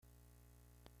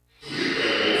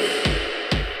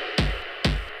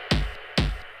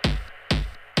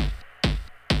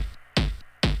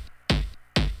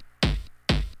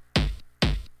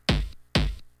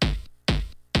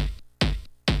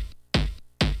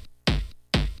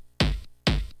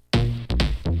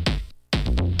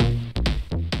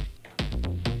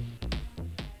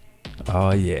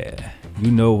Oh yeah,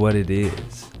 you know what it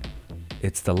is.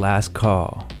 It's the last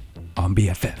call on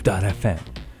BFF.FM.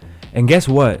 And guess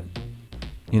what?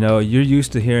 You know, you're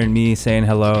used to hearing me saying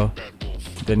hello.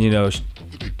 Then, you know,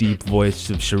 deep voice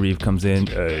of Sharif comes in.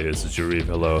 Hey, this is Sharif,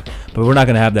 hello. But we're not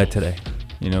going to have that today.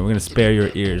 You know, we're going to spare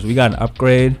your ears. We got an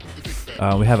upgrade.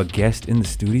 We have a guest in the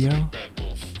studio.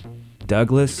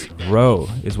 Douglas Rowe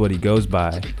is what he goes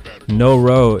by. No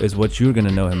Rowe is what you're going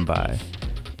to know him by.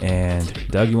 And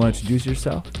Doug, you want to introduce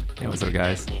yourself? Hey, what's up,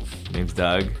 guys? My name's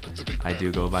Doug. I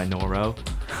do go by Noro,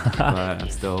 but I'm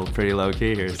still pretty low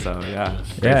key here. So yeah,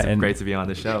 great to be on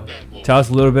the show. Tell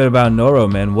us a little bit about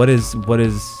Noro, man. What is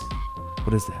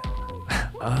that?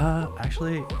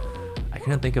 Actually, I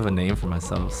couldn't think of a name for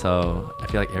myself. So I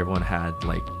feel like everyone had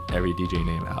like every DJ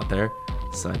name out there.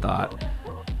 So I thought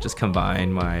just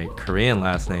combine my Korean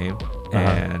last name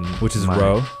and which is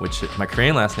Rowe. Which my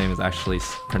Korean last name is actually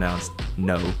pronounced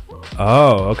No.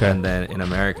 Oh, okay. And then in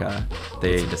America,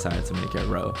 they decided to make it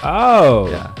Rowe. Oh.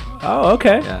 Yeah. Oh,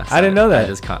 okay. Yeah, so I didn't know that. I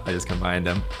just combined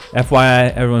them.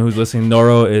 FYI, everyone who's listening,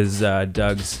 Noro is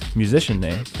Doug's musician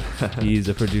name. He's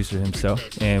a producer himself,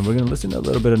 and we're gonna listen to a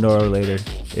little bit of Noro later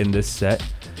in this set.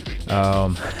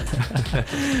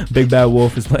 Big Bad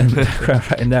Wolf is playing in the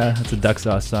background right now. That's a Duck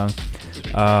Sauce song.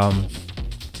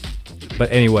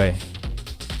 But anyway,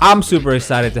 I'm super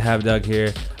excited to have Doug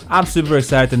here. I'm super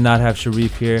excited to not have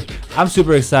Sharif here. I'm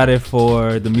super excited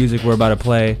for the music we're about to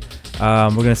play. We're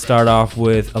going to start off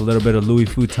with a little bit of Louis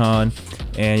Vuitton.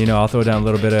 And, you know, I'll throw down a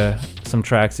little bit of some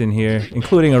tracks in here,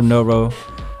 including a Noro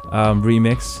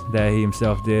remix that he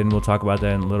himself did. And we'll talk about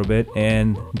that in a little bit.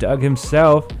 And Doug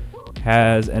himself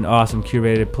has an awesome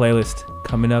curated playlist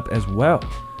coming up as well.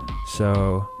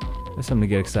 So that's something to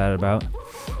get excited about.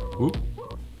 Oop.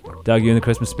 Doug, you in the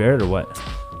Christmas spirit or what?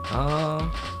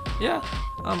 Yeah,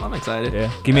 I'm excited.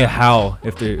 Yeah, give me a howl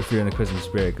if you're in the Christmas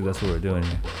spirit, because that's what we're doing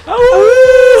here.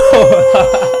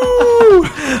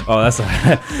 Oh,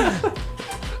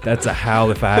 that's a howl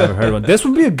if I ever heard one. This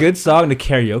would be a good song to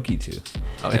karaoke to.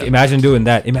 Oh, like, yeah. Imagine doing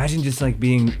that. Imagine just like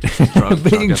being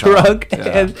drunk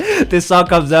and this song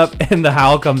comes up and the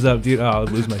howl comes up, dude. Oh, I would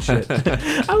lose my shit.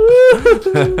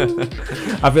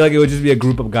 I feel like it would just be a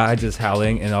group of guys just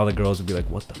howling, and all the girls would be like,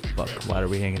 "What the fuck? Why are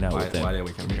we hanging out with them? Why did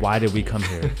we come here? Why did we come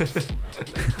here?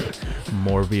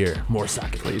 More beer, more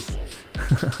sake, Please."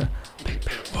 Big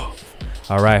Bad Wolf.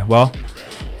 All right. Well,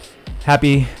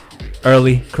 happy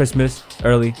early Christmas,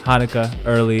 early Hanukkah,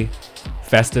 early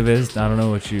Festivus. I don't know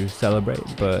what you celebrate,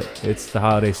 but it's the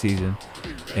holiday season,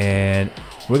 and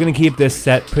we're gonna keep this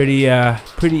set pretty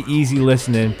easy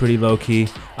listening, pretty low key.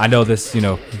 I know this, you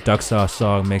know, Duck Sauce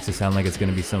song makes it sound like it's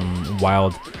gonna be some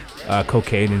wild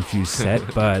cocaine infused set,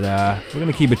 but we're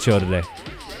gonna keep it chill today.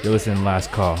 You're listening to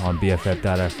Last Call on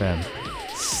BFF.FM.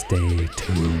 Stay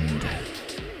tuned.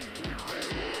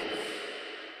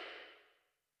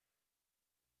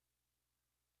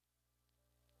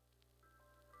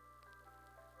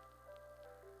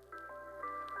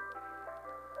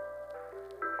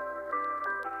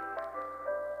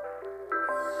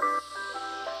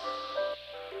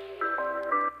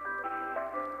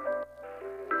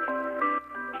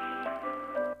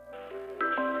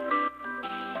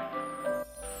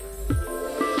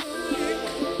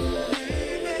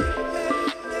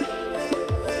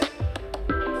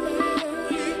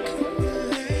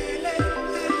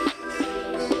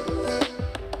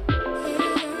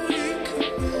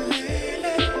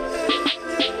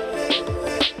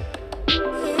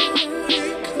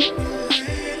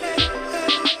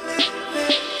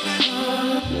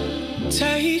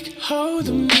 Take hold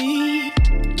of me.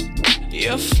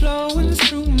 You're flowing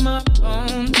through my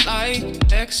bones like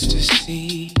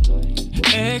ecstasy,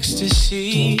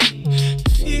 ecstasy.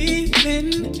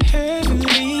 Feeling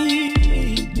heavily.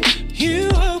 You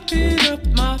open up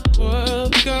my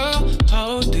world, girl.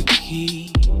 Hold the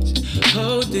keys,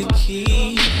 hold the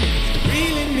keys.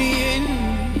 Reeling me in,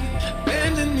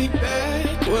 bending me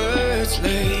backwards,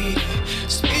 lady.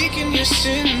 Speaking your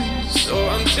sins, so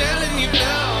I'm telling you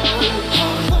now.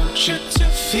 I want you to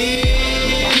feel.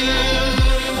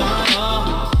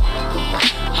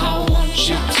 I want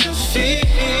you to feel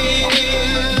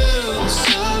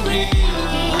so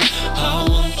real. I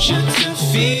want you to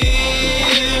feel.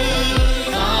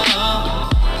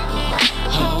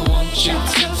 I want you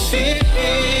to feel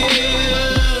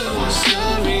so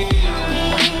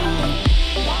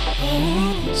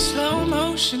real. Slow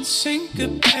motion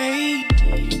syncopate.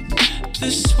 The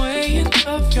swaying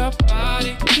of your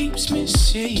body keeps me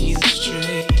seeing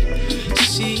straight,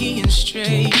 seeing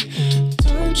straight.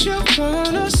 Don't you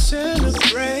wanna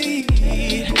celebrate?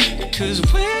 'Cause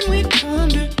when we come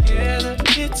together,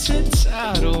 it's a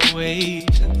tidal wave,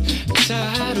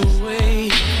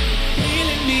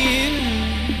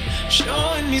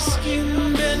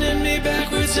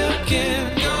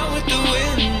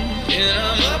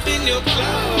 I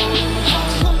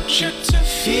want you to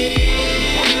feel.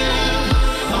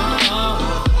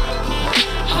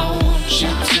 I want you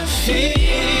to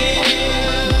feel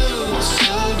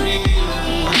so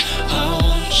real. I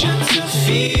want you to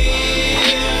feel.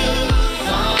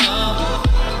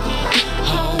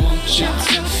 I want you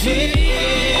to feel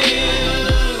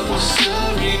so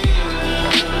real.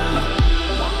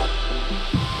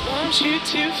 Want you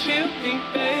to feel me,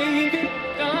 baby.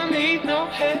 Don't need no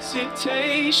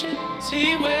hesitation.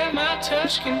 See where my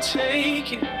touch can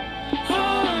take you.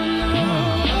 Oh no.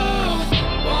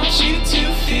 Want you to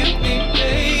feel me,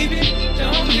 baby.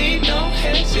 Don't need no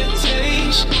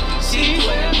hesitation. See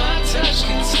where my touch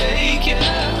can take you. I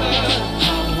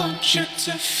want you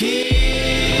to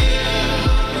feel.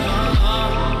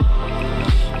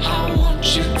 I want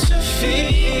you to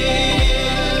feel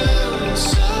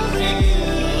so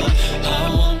real. I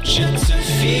want you to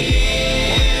feel.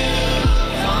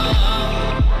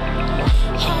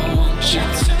 I want you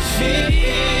to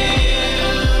feel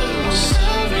so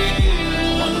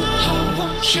real. I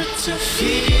want you to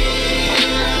feel.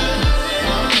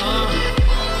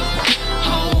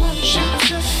 I want you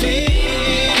to feel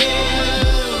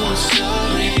so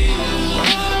real.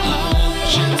 I want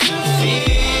you to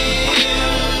feel.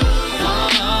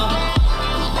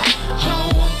 I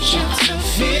want you to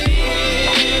feel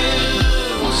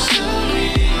so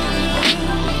real.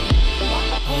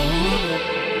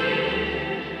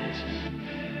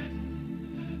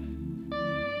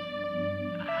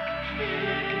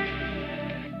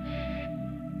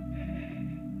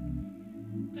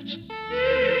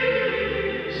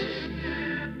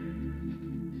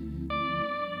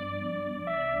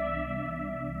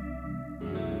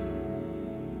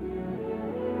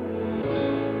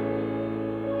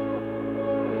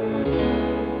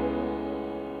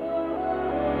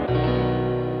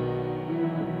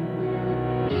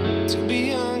 To be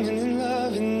young and in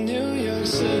love in New York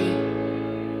City.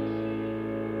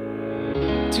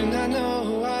 Do not know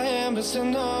who I am, but still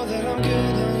know that I'm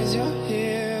good long as you're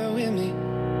here with me.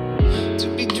 To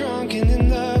be drunk and in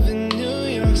love in New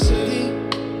York City.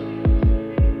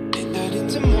 Midnight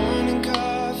into morning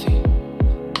coffee,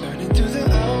 burning through the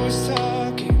hours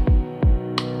talking.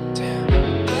 Damn,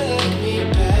 I like me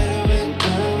better when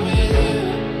I'm with you.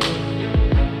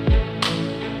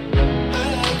 I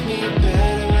like me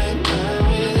better when I'm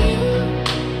with you.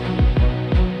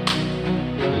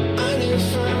 I knew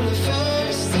from the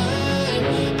first time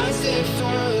I'd stay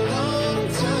for a long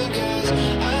time, 'cause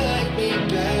I like me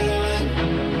better when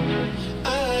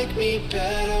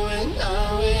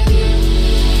I'm with you.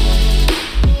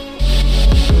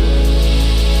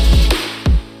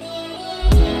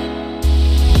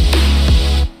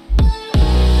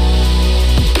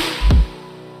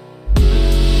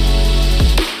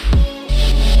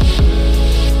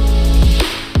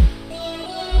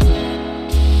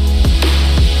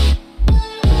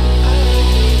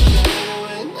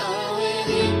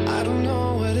 I don't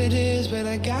know what it is, but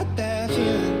I got that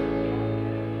feeling.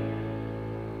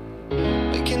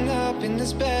 Waking up in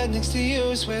this bed next to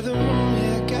you, swear the room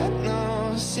here got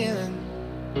no ceiling.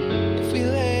 If we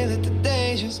lay, let the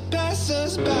day just pass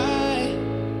us by.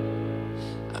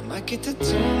 I might get to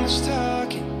too much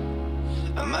talking.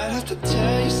 I might have to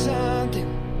tell you something.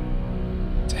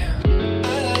 Damn, I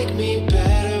like me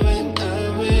better when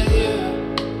I'm with you.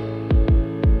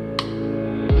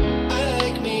 I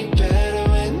like me better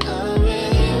when I'm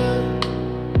with you.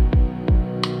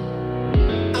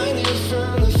 I knew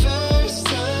from the first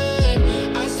time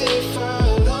I'd stay for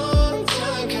a long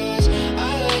time, 'cause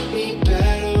I like me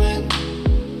better when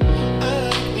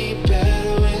I'm with you.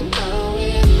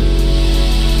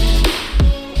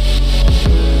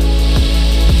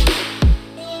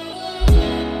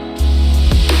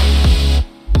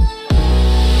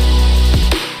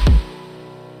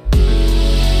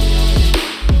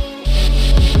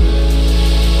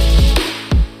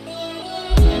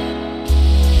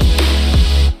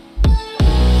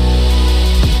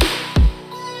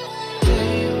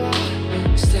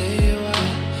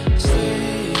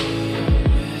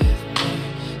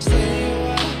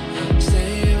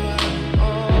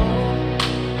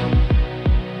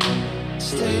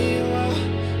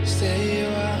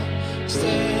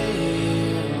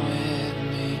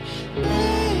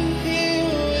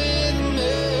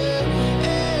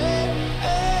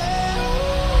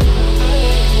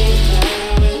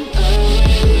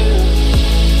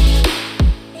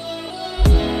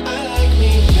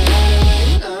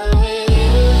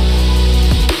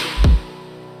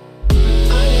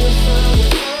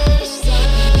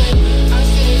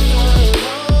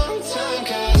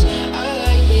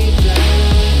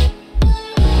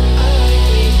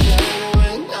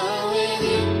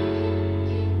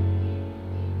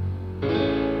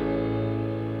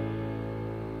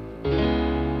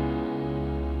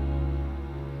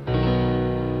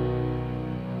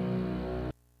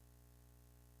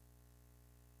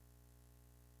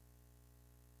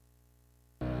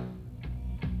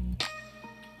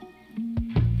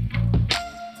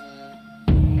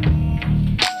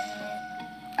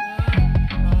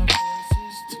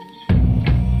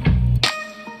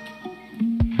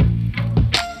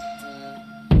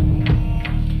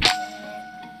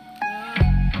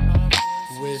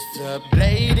 the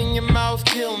blade in your mouth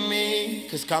kill me,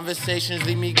 'cause conversations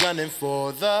leave me gunning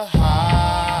for the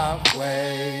highway.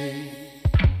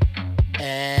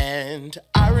 And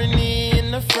irony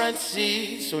in the front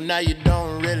seat, so now you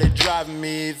don't really drive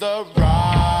me the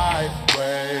right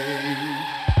way.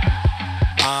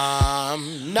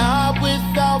 I'm not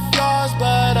without flaws,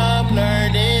 but I'm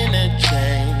learning to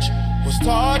change. Was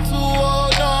taught to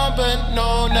hold on, but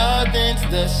no, nothing's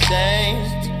the same.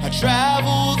 I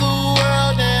travel the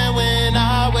world, and when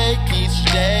I wake each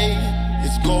day,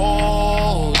 it's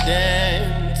golden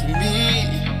to me.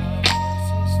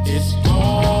 It's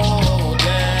golden,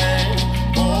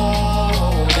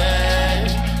 golden,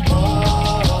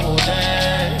 golden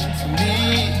to me.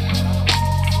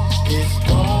 It's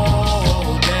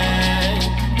golden,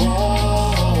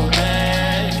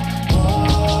 golden,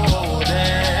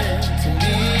 golden to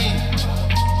me.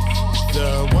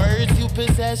 The words you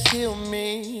possess heal me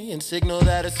and signal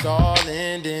that it's all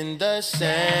ending the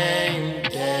same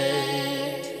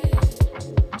day.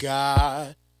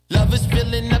 God, love is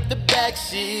filling up the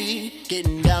backseat,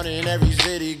 getting down in every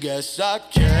city. Guess I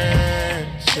can't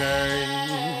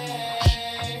change.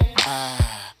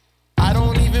 I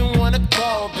don't even wanna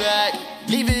call back.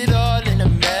 Leave it all in a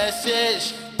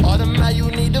message. All the mail you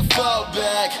need to fall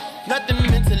back. Nothing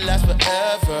meant to last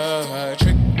forever.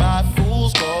 Tricked by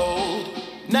fool's gold.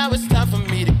 Now it's time for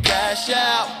me to cash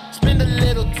out. Spend a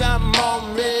little time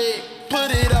on me.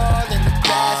 Put it all in the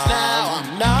past now. I'm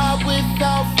not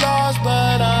without flaws,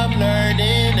 but I'm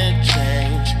learning to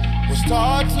change. Was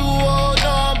taught to hold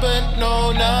on, but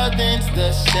no, nothing's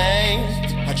the same.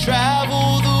 I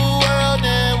travel the world,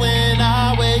 and when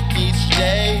I wake each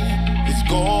day, it's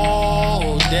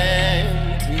golden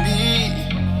to me.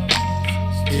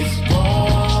 It's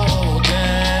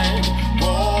golden,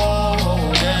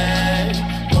 golden,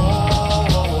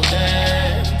 golden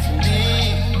to me.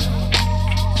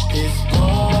 It's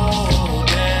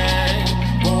golden,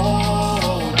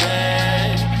 golden,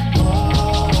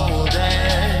 golden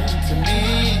to me.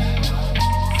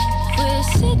 We're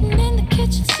sitting in the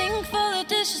kitchen, sink full of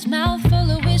dishes, mouth full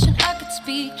of wishing I could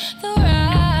speak the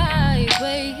right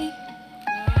way.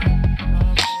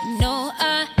 No, I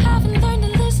haven't learned to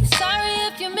listen. Sorry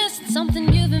if you're missing something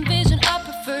you've envisioned. I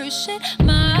prefer shit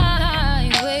my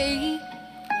way.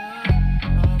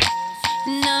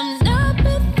 And I'm not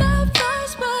without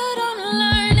flaws, but I'm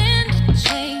learning to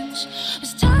change.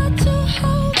 Was taught to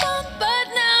hold on, but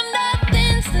now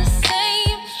nothing's the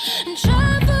same. And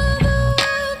travel the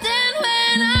world, and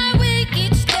when I wake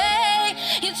each day,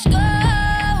 it's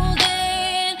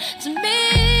golden to me.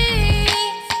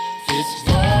 It's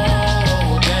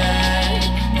golden,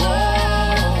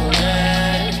 golden,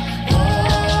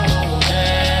 golden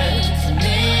to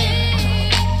me.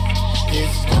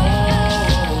 It's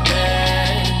golden,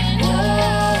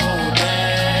 golden,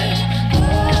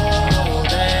 golden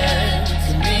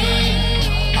to me.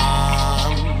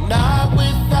 I'm not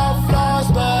without flaws,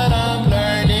 but I'm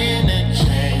learning to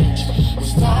change.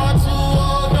 Was taught to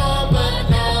hold on, but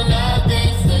no,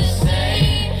 nothing's the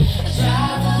same. I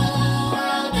travel the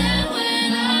world, and when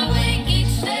I wake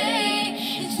each day,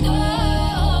 it's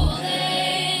golden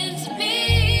to me.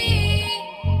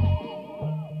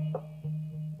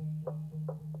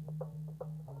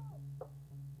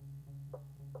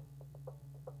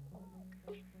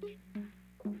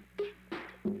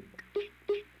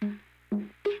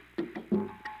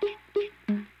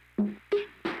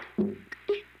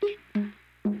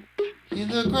 In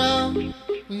the ground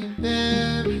we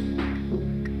bury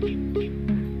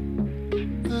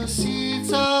the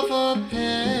seeds of a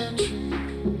pantry,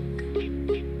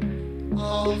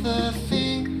 all the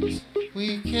things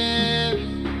we carry.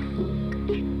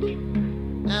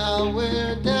 Now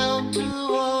we're down to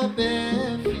our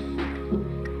bare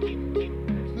feet.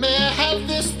 May I have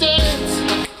this dance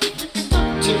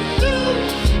to do?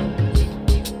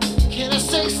 Can I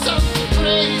say something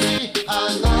crazy? I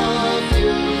love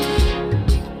you.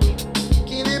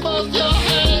 Give me both your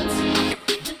hands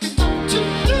to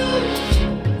do.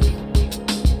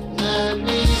 Let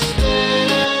me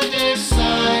stand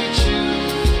inside you.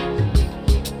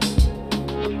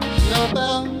 You're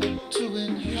bound to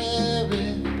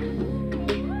inherit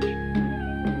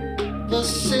the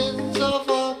sins of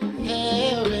our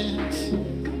parents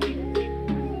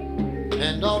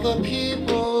and all the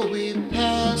people we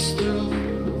passed through.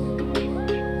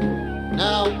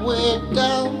 Now we're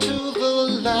down to the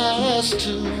last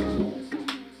two.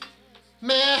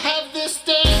 May I have this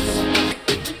dance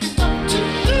to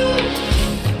do?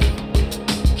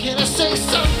 Can I say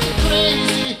something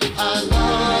crazy? I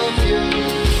love you.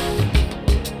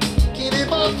 Give me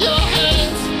both your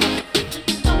hands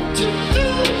to do.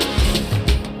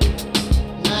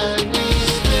 Let me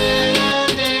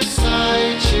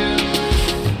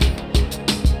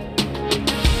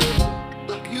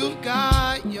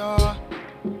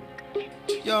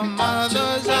your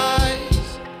mother's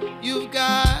eyes. You've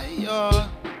got your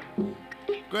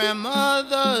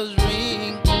grandmother's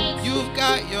ring. You've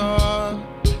got your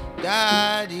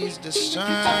daddy's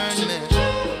discernment.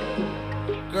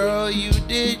 Girl, you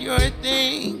did your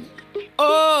thing.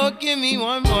 Oh, give me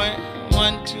one more.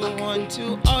 1, 2, 1,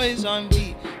 2, always on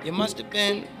beat. You must have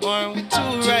been born with 2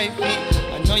 right feet.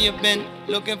 I know you've been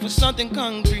looking for something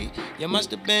concrete. You must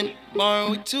have been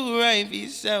born with 2 right feet.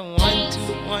 Said 1, 2,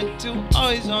 1, 2,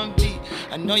 always on beat.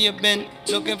 I know you've been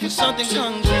looking for something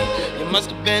concrete. You must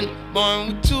have been born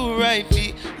with 2 right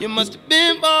feet. You must have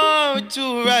been born with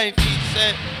 2 right feet.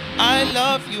 Said, I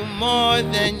love you more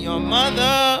than your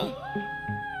mother,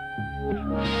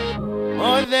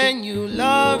 more than you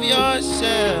love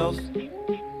yourself.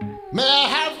 May I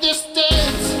have this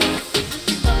dance?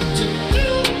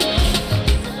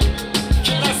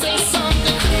 Can I say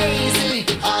something crazy?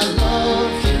 I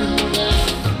love you.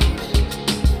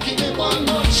 Give me one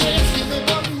more chance, give me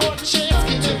one more chance,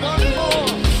 give me one more.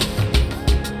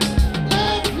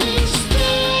 Let me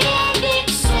stay and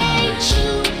excite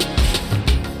you.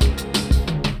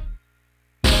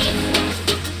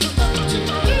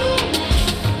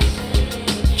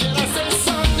 Can I say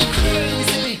something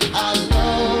crazy? I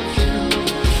love you.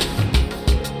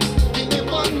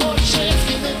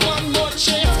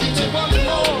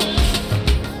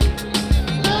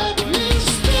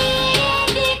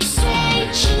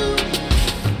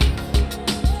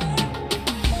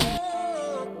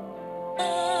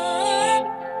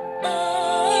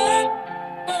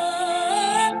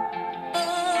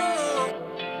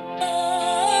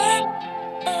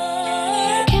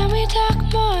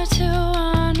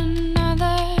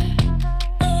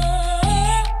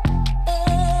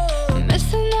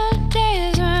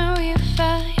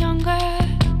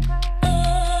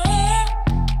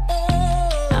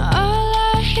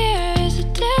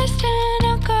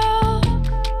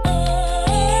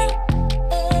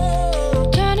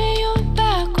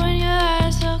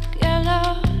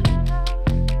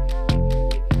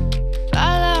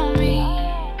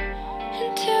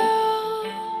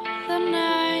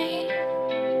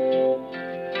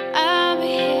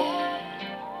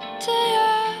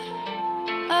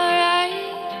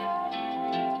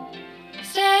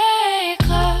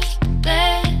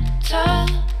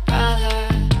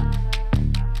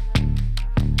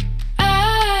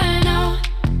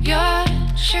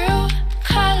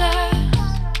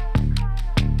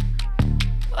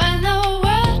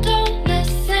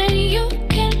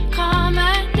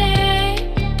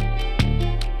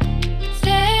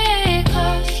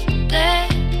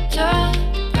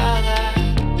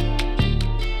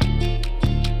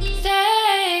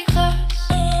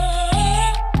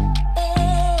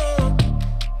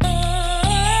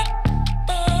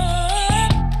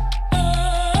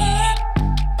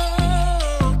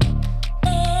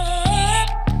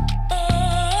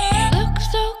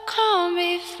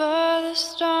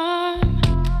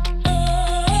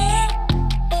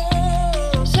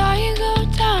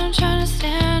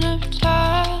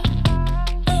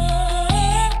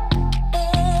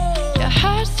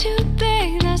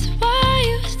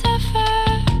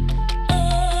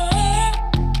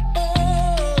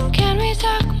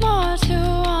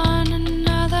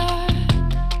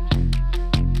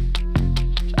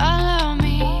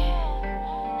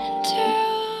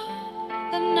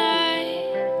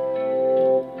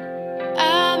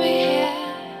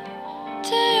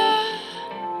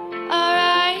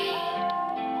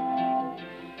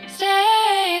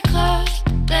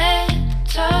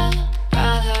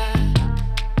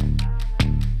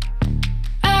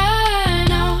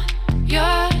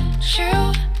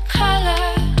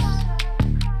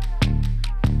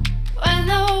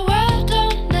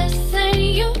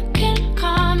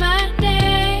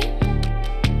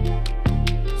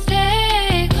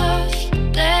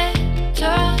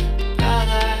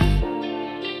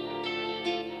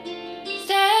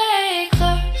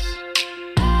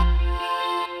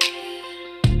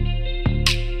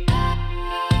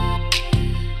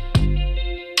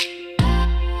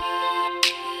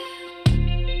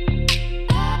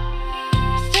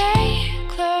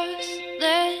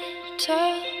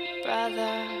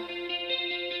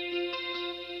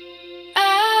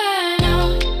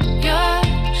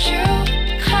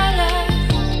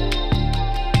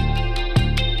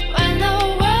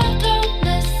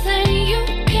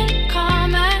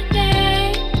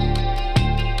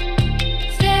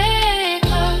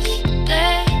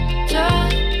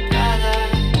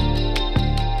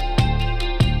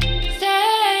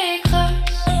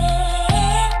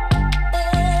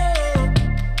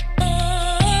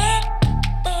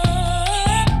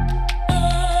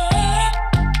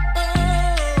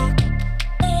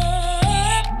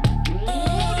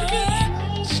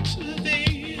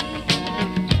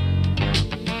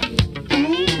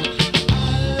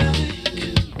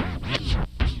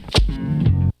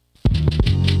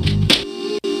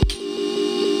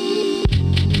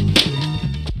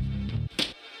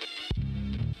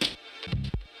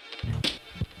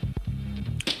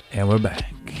 And we're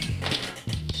back.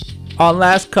 On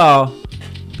Last Call,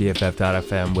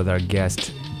 BFF.FM with our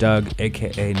guest, Doug,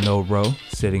 a.k.a. No Row,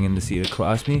 sitting in the seat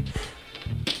across me.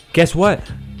 Guess what?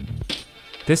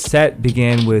 This set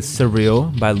began with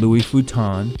Surreal by Louis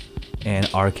Vuitton and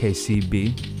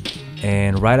RKCB.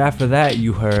 And right after that,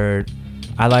 you heard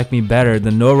I Like Me Better, the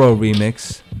No Row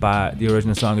remix. By the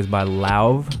original song is by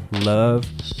Lauv, Lauv,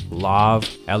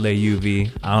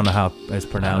 I don't know how it's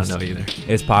pronounced. I don't know either.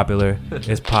 It's popular.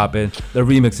 It's poppin'. The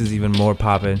remix is even more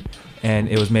poppin'. And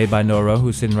it was made by Noro,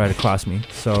 who's sitting right across me.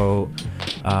 So,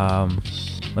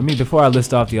 before I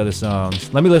list off the other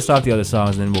songs, let me list off the other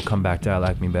songs, and then we'll come back to I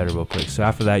Like Me Better real quick. So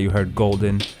after that, you heard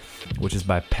Golden, which is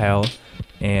by Pell,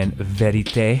 and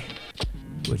Vérité,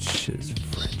 which is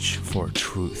French for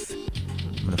truth.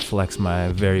 I'm gonna flex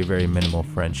my very, very minimal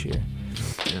French here.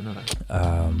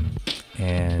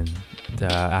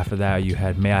 After that, you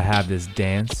had May I Have This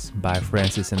Dance by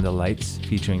Francis and the Lights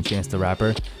featuring Chance the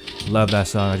Rapper. Love that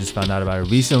song. I just found out about it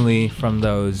recently from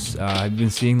those. I've been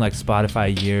seeing like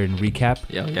Spotify year in recap.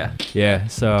 Yeah.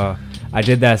 So I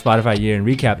did that Spotify year in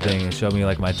recap thing and showed me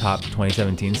like my top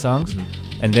 2017 songs.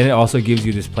 Mm-hmm. And then it also gives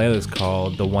you this playlist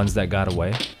called The Ones That Got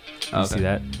Away. You see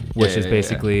that? Which is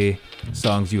basically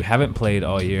songs you haven't played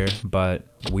all year, but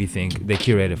we think they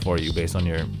curate it for you based on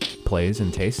your plays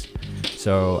and tastes.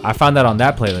 So I found that on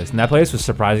that playlist, and that playlist was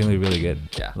surprisingly really good.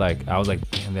 Yeah. Like, I was like,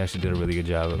 damn, they actually did a really good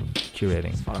job of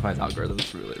curating. Spotify's algorithm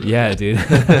is really yeah, good. Dude.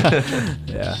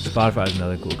 Yeah, Spotify's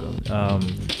another cool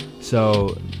one.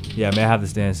 So, yeah, May I Have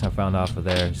This Dance, I found off of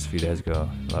there just a few days ago.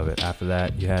 Love it. After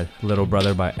that, you had Little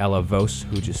Brother by Ella Vos,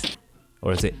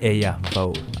 or is it Ella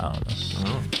Vo? I don't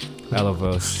know. Ella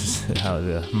Vos is how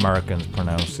the Americans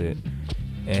pronounce it.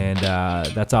 And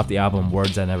that's off the album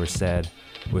Words I Never Said,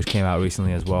 which came out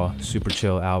recently as well. Super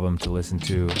chill album to listen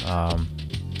to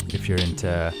if you're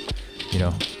into,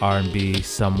 R&B,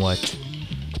 somewhat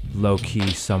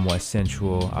low-key, somewhat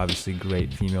sensual, obviously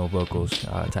great female vocals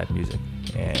type music.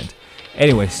 And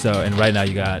anyway, and right now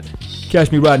you got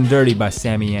Catch Me Riding Dirty by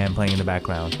Sammy Ann playing in the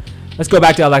background. Let's go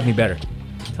back to I Like Me Better.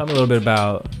 Tell me a little bit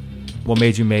about what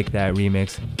made you make that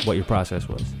remix, what your process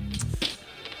was.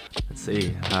 Let's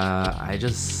see. I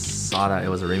just saw that it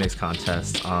was a remix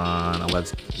contest on a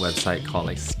website called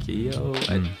like Skio.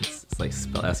 It's like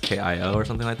spelled SKIO or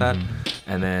something like that.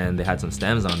 And then they had some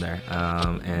stems on there.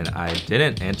 And I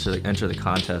didn't enter the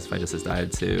contest, but I just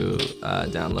decided to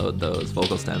download those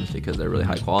vocal stems because they're really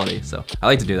high quality. So I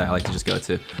like to do that. I like to just go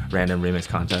to random remix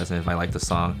contests, and if I like the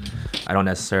song, I don't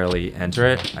necessarily enter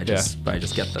it. I just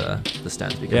get the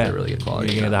stems because they're really good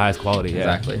quality. You get the highest quality,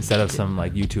 exactly. Instead of some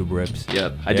like YouTube rips.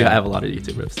 Yep, I do have a lot of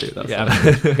YouTube rips too, though.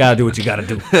 Yeah, you gotta do what you gotta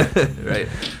do. Right.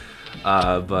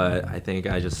 But I think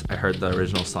I heard the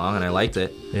original song and I liked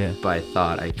it. Yeah. But I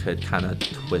thought I could kind of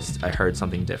twist. I heard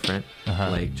something different.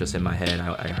 Like just in my head,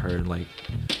 I heard like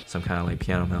some kind of like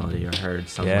piano melody, or heard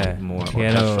some like more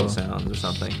orchestral sounds or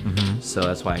something. So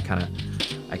that's why I kind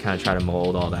of try to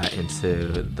mold all that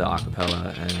into the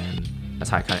acapella, and then that's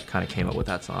how I kind of came up with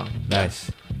that song. Nice.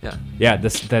 Yeah.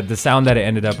 The sound that it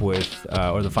ended up with,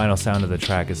 or the final sound of the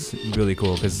track, is really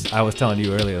cool, because I was telling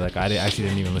you earlier, like I actually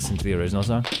didn't even listen to the original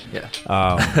song. Yeah.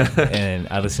 And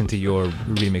I listened to your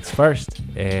remix first,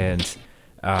 and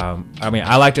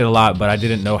I liked it a lot, but I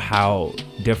didn't know how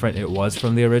different it was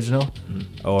from the original,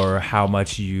 or how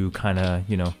much you kind of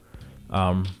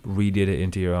redid it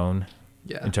into your own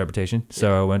interpretation.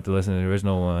 So I went to listen to the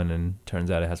original one, and turns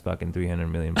out it has fucking 300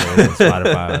 million plays on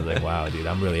Spotify. I was like, wow, dude,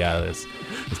 I'm really out of this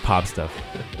pop stuff.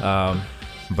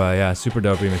 But yeah, super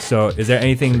dope remix. So is there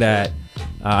anything that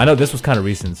I know this was kind of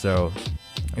recent, so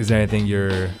is there anything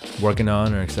you're working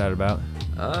on or excited about?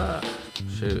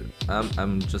 Shoot,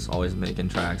 I'm just always making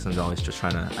tracks, and always just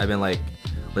trying to. I've been like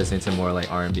listening to more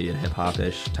like R&B and hip hop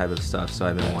ish type of stuff, so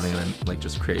I've been wanting to like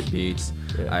just create beats.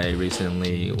 I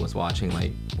recently was watching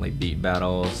like beat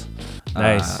battles.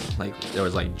 Nice. Like there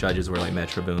was like judges were like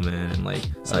Metro Boomin and like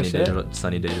Sunny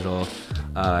Digital,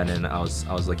 and then I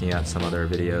was looking at some other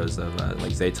videos of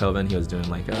like Zaytoven. He was doing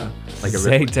like a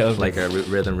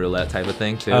rhythm roulette type of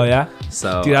thing too. Oh yeah.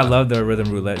 So dude, I love the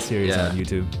rhythm roulette series on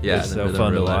YouTube. Yeah, it's so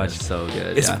fun to watch. So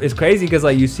good. It's crazy because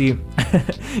like you see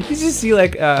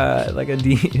like a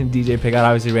DJ pick out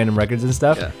obviously random records and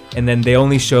stuff, and then they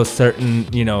only show certain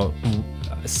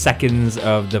seconds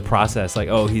of the process, like,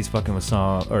 oh, he's fucking with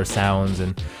song or sounds,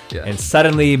 and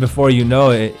suddenly before you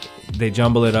know it, they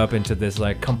jumble it up into this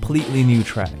like completely new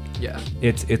track.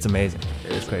 It's amazing.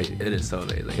 It's crazy. It is so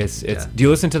amazing. It's do you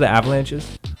listen to the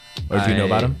Avalanches, or do you know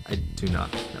about them? I do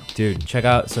not. No. Dude, check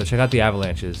out the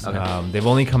Avalanches. Okay. They've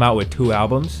only come out with 2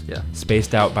 albums,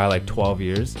 spaced out by like 12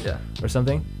 years or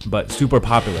something, but super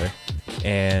popular.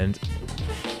 And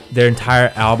their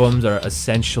entire albums are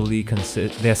essentially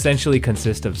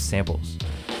consist of samples.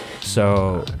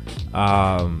 So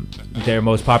their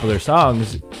most popular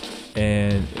songs,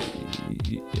 and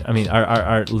I mean,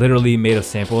 are literally made of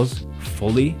samples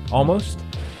fully almost.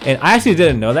 And I actually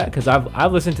didn't know that because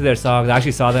I've listened to their songs. I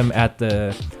actually saw them at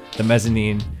the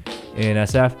Mezzanine in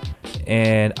SF,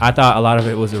 and I thought a lot of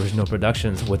it was original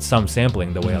productions with some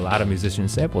sampling, the way a lot of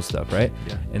musicians sample stuff, right?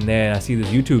 Yeah. And then I see this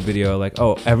YouTube video like,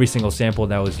 oh, every single sample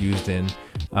that was used in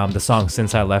the song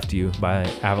 "Since I Left You" by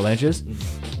Avalanches.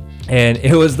 And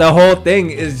it was, the whole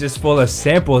thing is just full of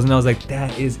samples, and I was like,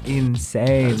 that is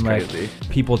insane. That's like crazy.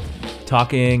 People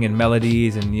talking and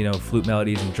melodies and, you know, flute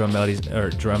melodies and drum melodies or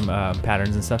drum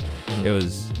patterns and stuff.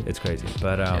 It's crazy.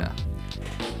 But Yeah.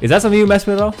 is that something you mess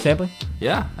with at all, sampling?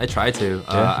 Yeah, I try to.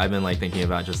 Yeah. I've been like thinking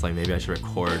about just like maybe I should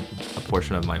record a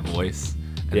portion of my voice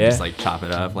and Yeah. just like chop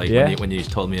it up. Like Yeah. when you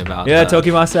told me about Toki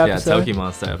Monster yeah, episode. Toki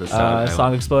Monster episode.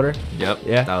 Song Exploder. Yep.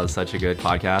 Yeah. That was such a good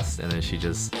podcast, and then she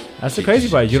just. That's the she- crazy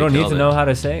part. You she don't need killed to it. know how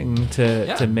to sing to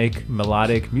Yeah. make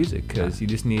melodic music, because you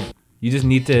just need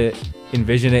to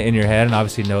envision it in your head, and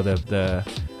obviously know the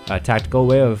tactical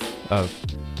way of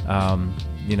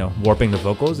you know, warping the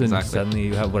vocals, and Exactly. suddenly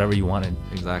you have whatever you wanted.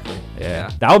 Exactly. Yeah,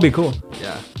 that would be cool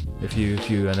Yeah. if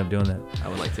you end up doing that. I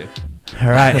would like to.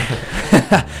 All right.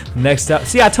 Next up,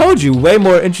 see, I told you, way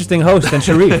more interesting host than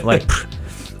Sharif. Like, all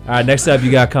right. Next up,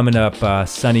 you got coming up,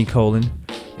 Sunny Colon.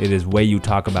 It is Way You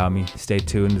Talk About Me. Stay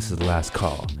tuned. This is the last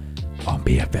call on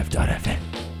BFF.FM.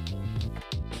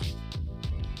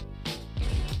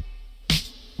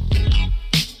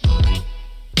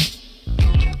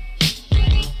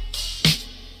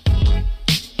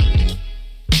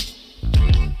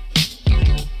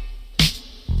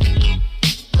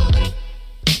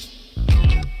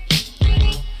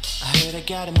 I heard I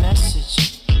got a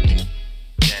message.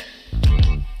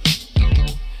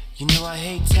 You know I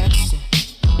hate texting.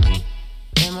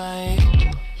 MIA.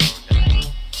 You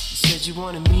said you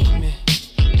wanna meet me.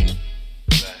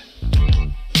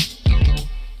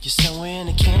 You're somewhere in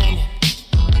the canyon.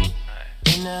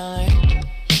 In LA.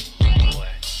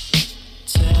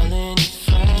 Telling your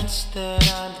friends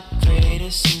that I'm the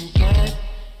greatest in bed.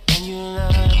 And you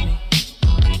love me.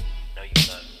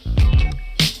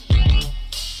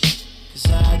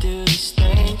 Cause I do these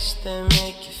things that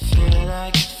make you feel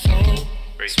like you faint.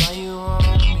 That's why you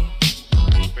want me.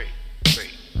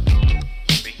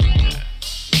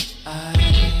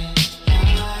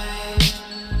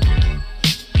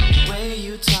 The way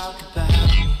you talk about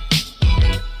me.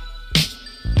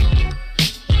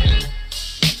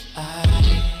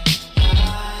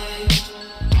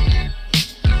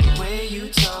 The way you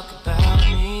talk about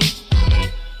me.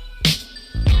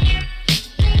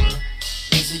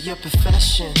 Is it your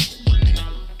profession?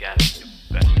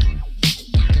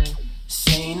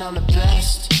 Saying I'm the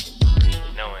best.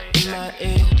 In my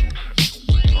ear.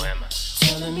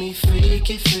 Telling me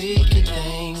freaky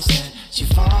things that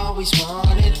you've always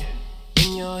wanted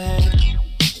in your head.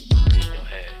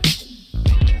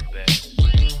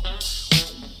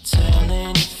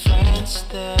 Telling your friends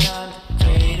that I'm the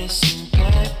greatest in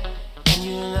bed. And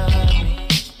you love me.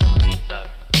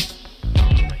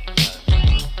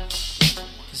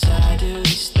 Cause I do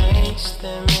these things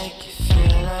that make you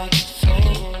feel like you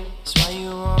faint. That's why you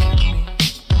want me.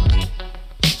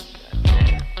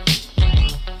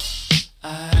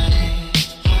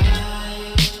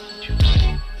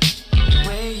 The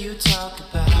way you talk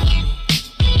about me.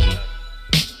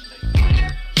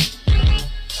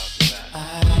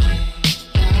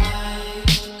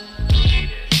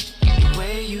 The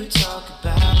way you talk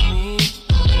about me.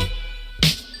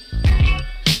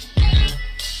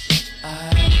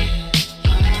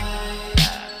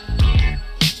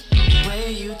 The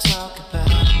way you talk about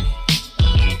me.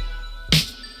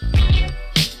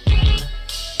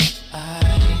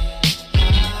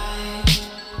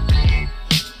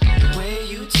 The way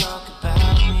you talk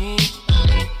about me.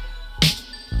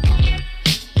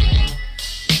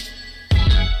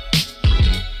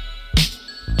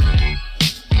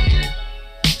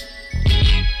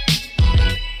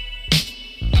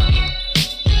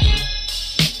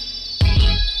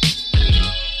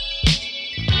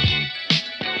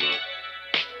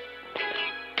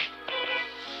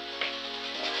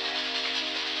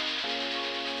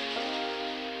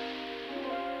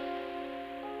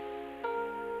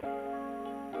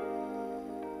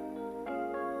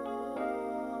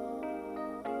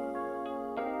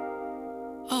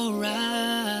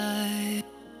 Alright,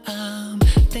 I'm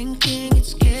thinking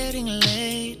it's getting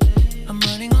late. I'm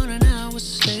running on an hour's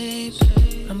sleep.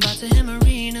 I'm about to hit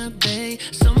Marina Bay.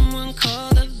 Someone call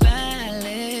the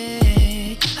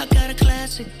valet. I got a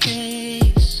classic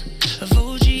case of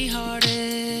OG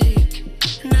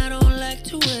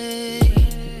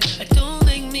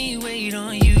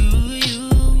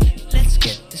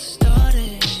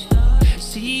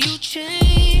See, you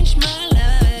changed my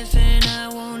life, and I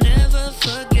won't ever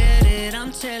forget it.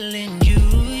 I'm telling you,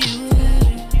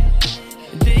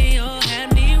 they all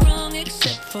had me wrong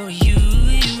except for you.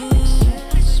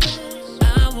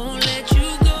 I won't let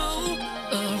you go.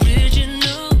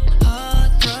 Original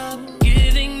heartthrob,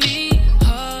 giving me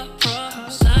heart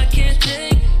problems. I can't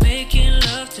take making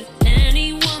love to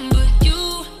anyone but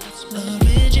you.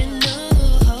 Original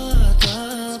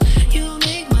heartthrob, you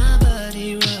make my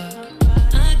body rock.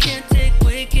 I can't take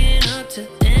waking up to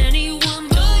anyone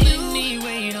but you. Don't make me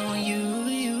wait on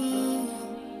you.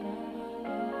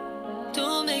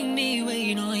 Don't make me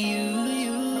wait on you.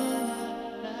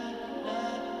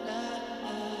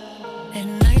 At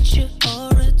night your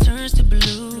aura turns to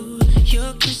blue.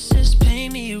 Your kisses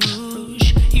paint me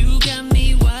rouge. You got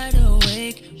me wide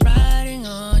awake, riding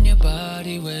on your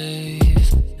body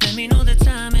wave. Let me know the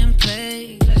time and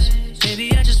place.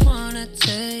 Baby, I just wanna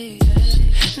taste.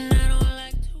 And I don't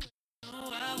like to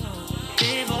know I won't.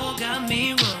 They've all got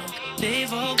me wrong.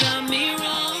 They've all got me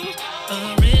wrong.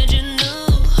 Original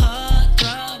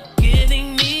heartthrob,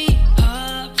 giving me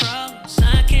heart problems.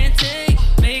 I can't take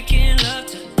making love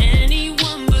to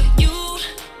anyone but you.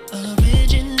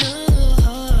 Original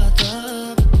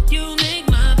heartthrob, you make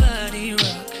my body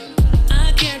rock.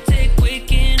 I can't take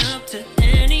waking up to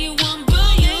anyone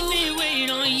but you. Don't make me wait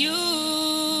on you.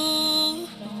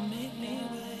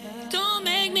 Don't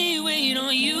make me wait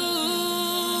on you.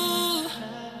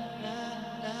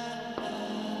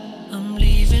 I'm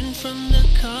leaving from the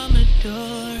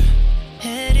Commodore,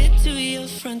 headed to your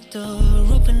front door.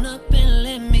 Open up and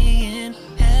let me in.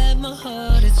 Have my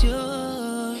heart, it's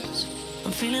yours.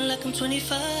 I'm feeling like I'm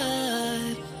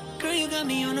 25. Girl, you got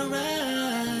me on a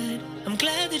ride. I'm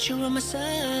glad that you're on my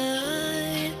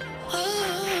side. Oh.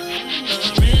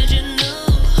 Original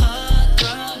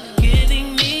heartthrob,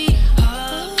 giving me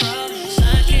heart problems.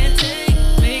 I can't take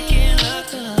making love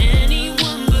to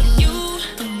anyone but you.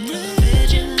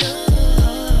 Original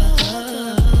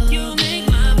heartthrob, you make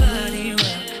my body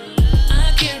rock.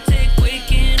 I can't take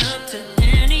waking up to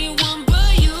anyone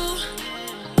but you.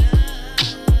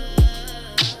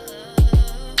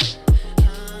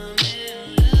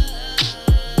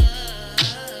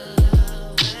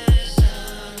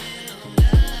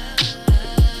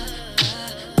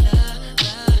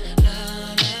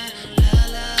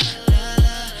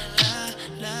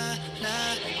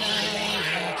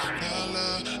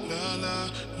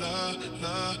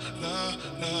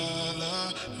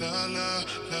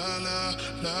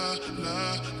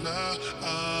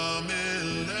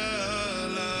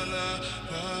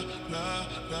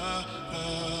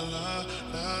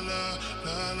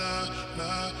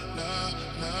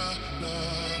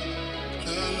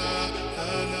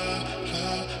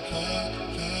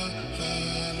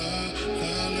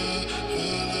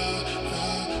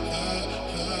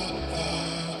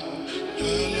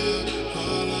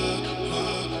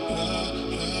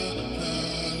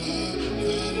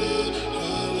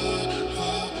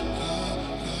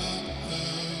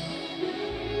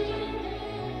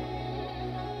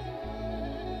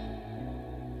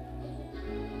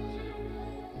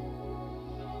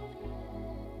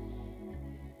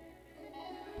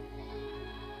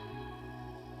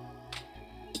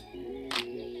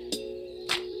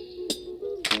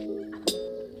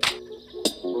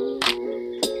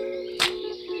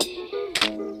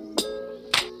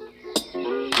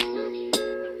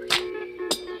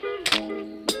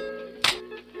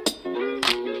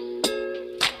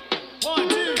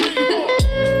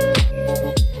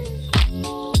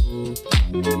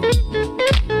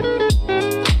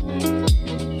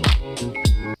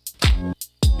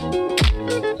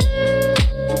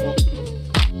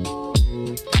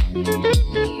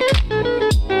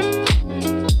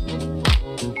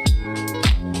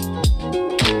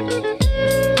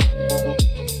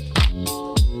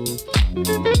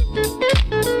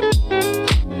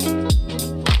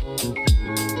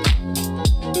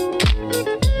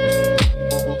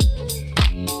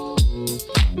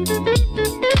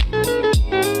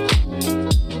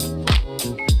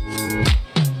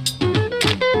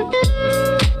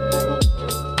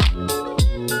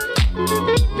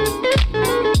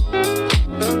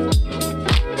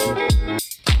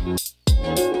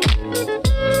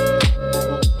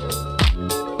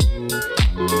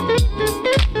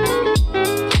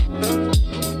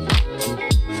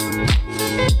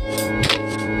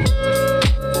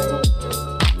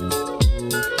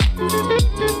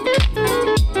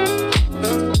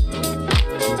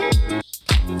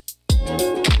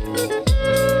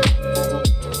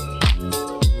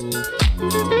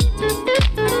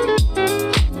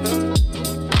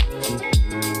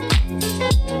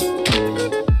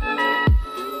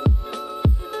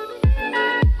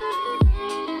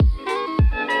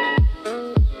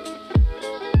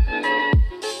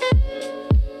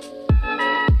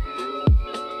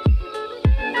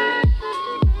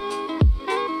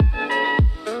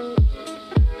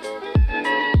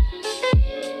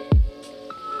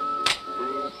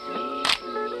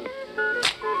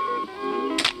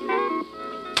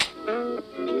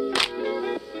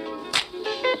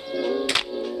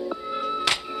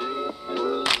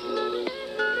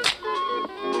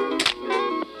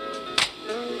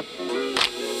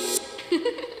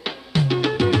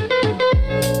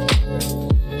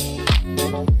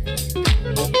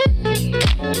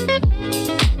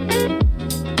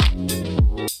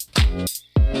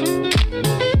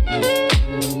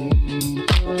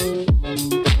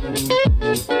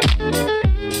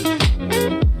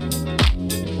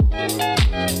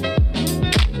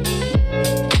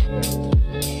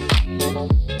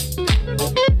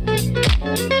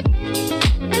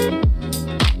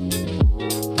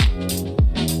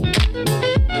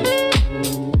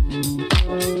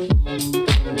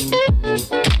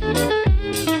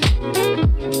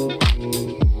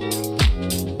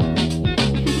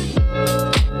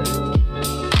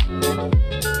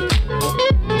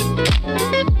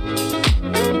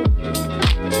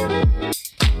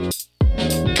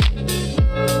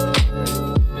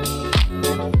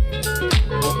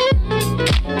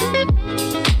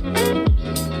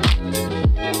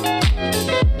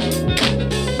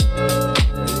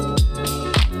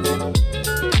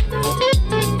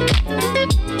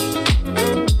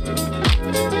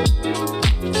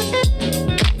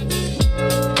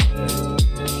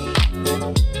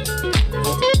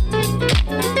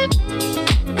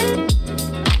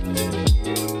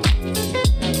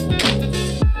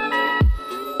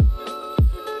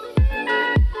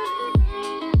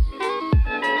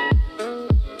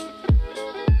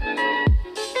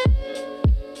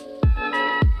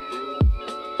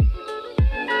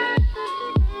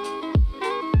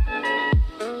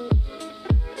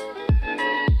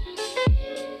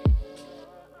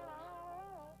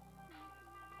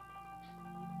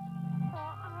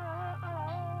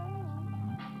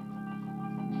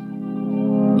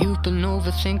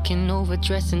 overthinking,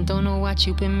 overdressing. Don't know what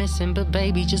you've been missing, but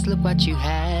baby, just look what you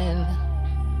have.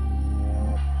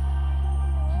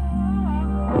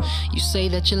 You say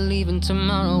that you're leaving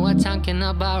tomorrow. What time can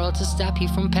I borrow to stop you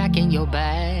from packing your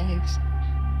bags?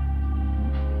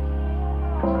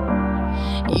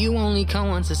 You only come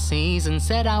once a season.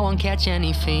 Said I won't catch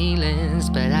any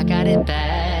feelings, but I got it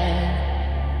bad.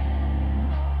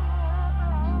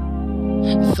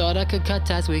 Thought I could cut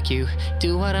ties with you,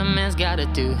 do what a man's gotta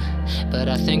do, but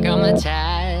I think I'm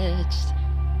attached.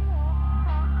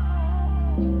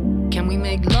 Can we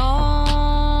make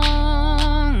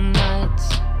long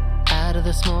nights out of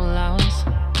the small hours?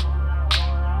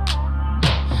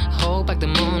 Hold back the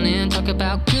morning, talk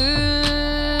about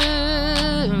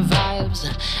good vibes.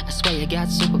 I swear you got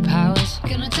superpowers.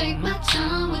 Gonna take my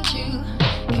time with you.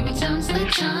 Give me time, slay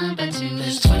time back to.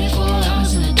 There's 24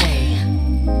 hours in a day.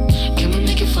 Can we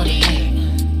make it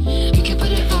 48? We can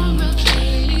put it on real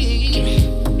play. Give me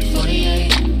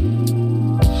 48.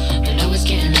 I know it's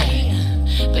getting late,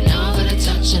 but now I've got a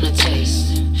touch and a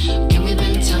taste. Can we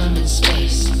bend time and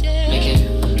space? Make it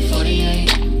 48.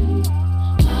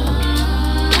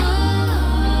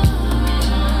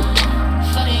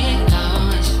 48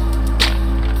 hours.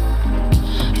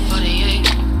 48.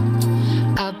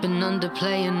 I've been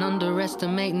underplaying,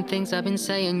 underestimating things I've been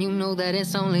saying. You know that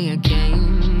it's only a game.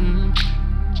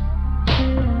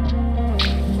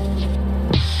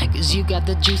 'Cause you got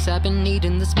the juice I've been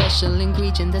needing, the special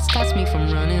ingredient that stops me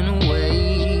from running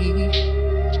away.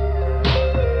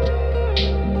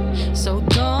 So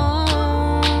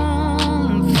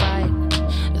don't fight,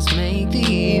 let's make the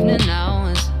evening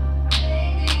hours.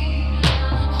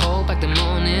 Hold back the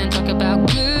morning, talk about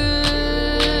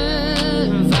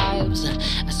good vibes.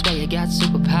 I swear you got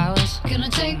superpowers. Gonna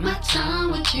take my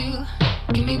time with you.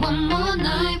 Give me one more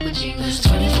night with you. There's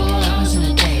 24 hours in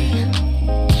a day.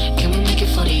 Can we make it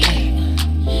 48?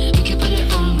 We can put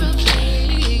it on real play.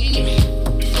 Give me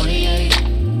 48.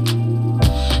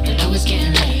 I know it's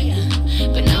getting late,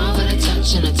 but now I've got a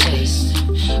touch and a taste.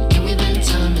 Can we bend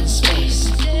time and space?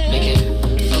 Make it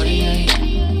 48.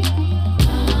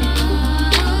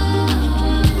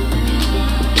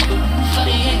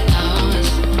 48 hours.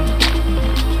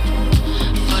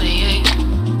 48.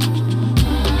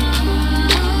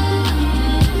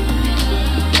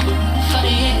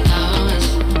 48 hours.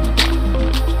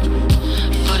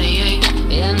 48.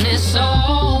 And it's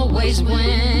always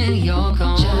when you're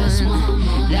gone.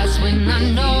 That's when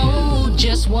I know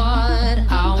just what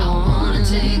I wanna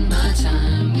take my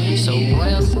time with so you.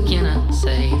 What else can I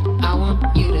say? I want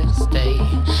you to stay.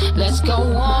 Let's go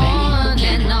on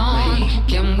and on.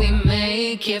 Can we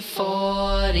make it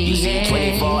 48? You see,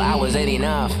 24 hours ain't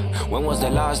enough. When was the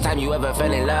last time you ever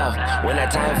fell in love? When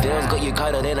that time feels good, you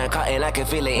cuddled in a cotton. I can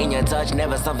feel it in your touch.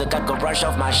 Never something I could brush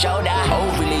off my shoulder.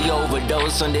 Overly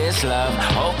overdose on this love.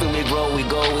 Hoping we grow, we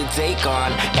go, we take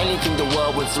on anything the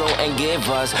world would throw and give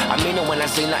us. I mean it when I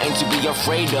say nothing to be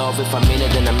afraid of. If I'm in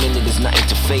it, then I'm in it. There's nothing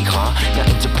to fake, huh?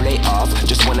 Nothing to play off.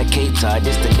 Just wanna cater.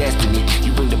 This the destiny.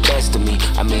 You bring the best of me.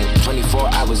 I mean, 24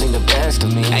 hours ain't the best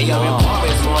of me. And you're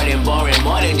important,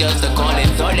 more than just a calling.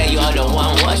 Thought that you're the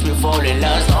one. Watch me fall in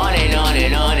love. On and on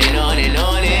and on and on and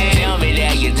on.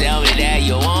 And tell me that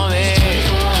you want me.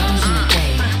 24 hours in a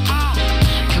day.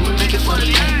 Can we make it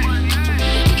 48?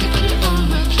 We can put it on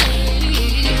real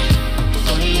play.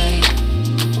 48.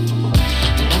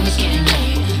 I know it's getting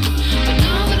late, but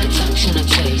now I've got a touch and a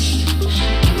taste.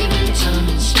 Give me the time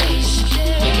and space.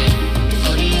 Make it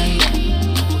 48.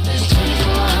 There's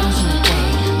 24 hours in a day.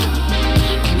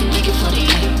 Can we make it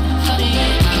 48?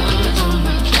 48. We can put it on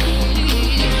real play.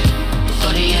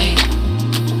 48.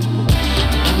 I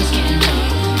know it's getting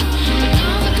late, but now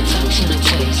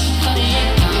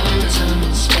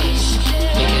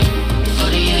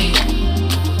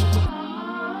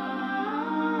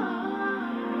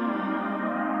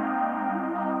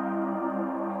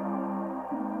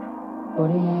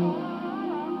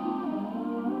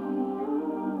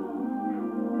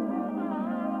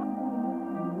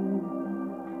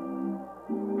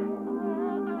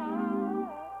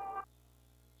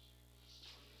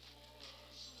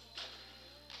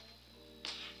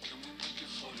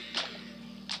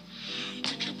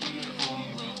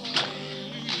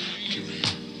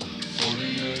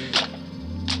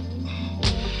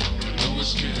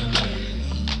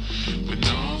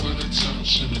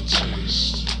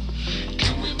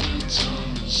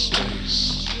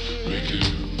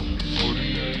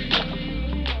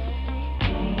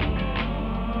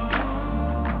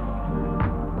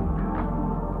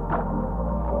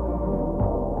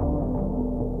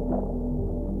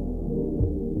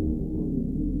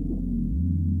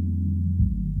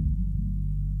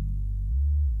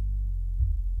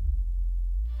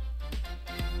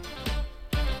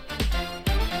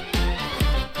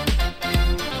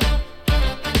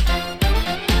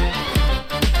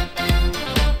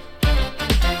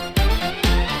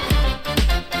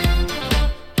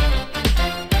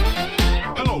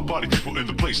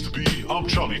place to be. I'm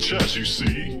Charlie Chess, you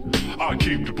see. I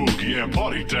keep the boogie and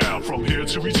party down from here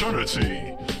to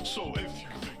eternity. So if you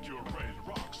think you're ready to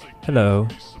rock, say Hello.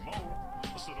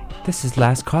 This is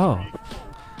Last Call.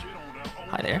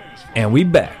 Hi there. And we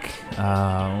back.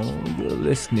 You're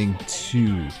listening to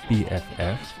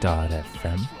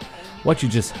BFF.FM. What you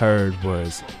just heard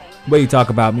was Way You Talk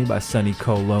About Me by Sonny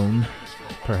Colon.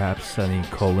 Perhaps Sonny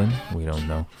Colon. We don't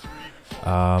know.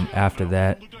 After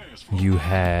that, you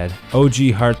had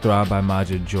OG Heartthrob by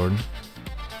Majid Jordan.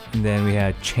 And then we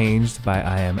had Changed by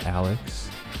I Am Alex.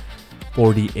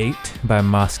 48 by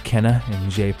Mas Kenna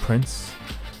and Jay Prince.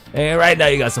 And right now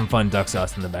you got some fun duck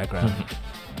sauce in the background.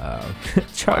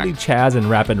 Charlie Chaz and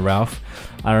Rappin' Ralph.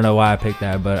 I don't know why I picked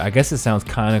that, but I guess it sounds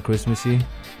kind of Christmassy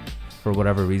for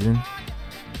whatever reason.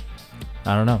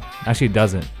 I don't know. Actually, it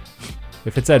doesn't.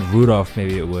 If it said Rudolph,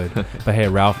 maybe it would. But hey,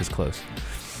 Ralph is close.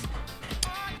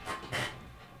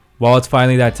 Well, it's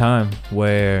finally that time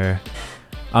where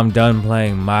I'm done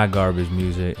playing my garbage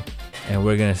music, and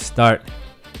we're gonna start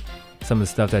some of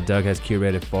the stuff that Doug has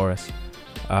curated for us.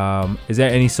 Is there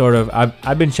any sort of?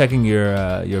 I've been checking your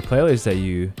playlist that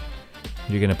you're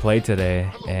gonna play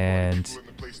today, and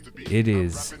it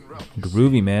is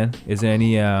groovy, man. Is there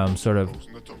any sort of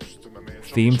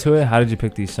theme to it? How did you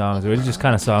pick these songs, or is it just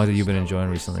kind of songs that you've been enjoying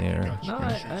recently? Or, No,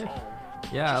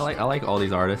 I like all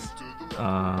these artists.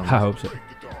 I hope so.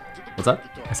 What's up?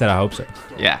 I said I hope so.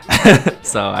 Yeah.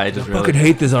 So I just I fucking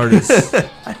hate this artist,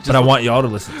 but I want y'all to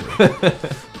listen to it.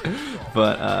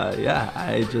 But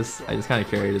I just kind of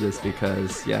carried this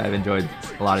because I've enjoyed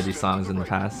a lot of these songs in the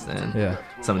past, and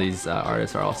some of these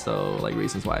artists are also like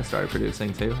reasons why I started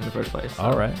producing too in the first place. So,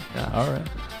 All right. Yeah.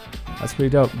 That's pretty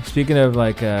dope. Speaking of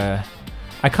like, I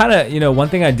kind of, one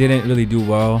thing I didn't really do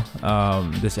well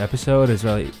this episode is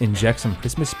really inject some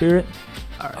Christmas spirit.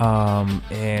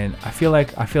 And I feel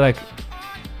like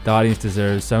the audience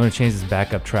deserves, so I'm gonna change this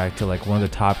backup track to like one of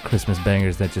the top Christmas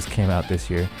bangers that just came out this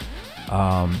year.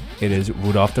 It is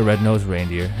Rudolph the Red-Nosed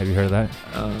Reindeer. Have you heard of that?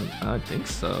 I think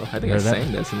so. I think I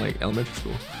sang this in like elementary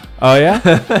school. Oh yeah?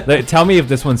 Tell me if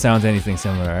this one sounds anything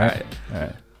similar. All right.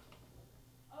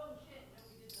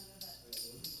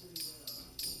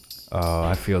 Oh,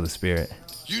 I feel the spirit.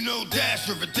 You know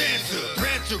Dasher and Dancer,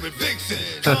 Prancer and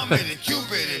Vixen, Comet and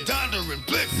Cupid and Donder and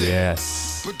Blitzen.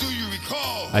 Yes. But do you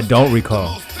recall? I don't recall.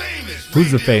 The most famous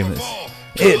Who's the reindeer famous? of all?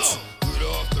 It's.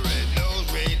 Rudolph the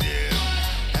Red-Nosed Reindeer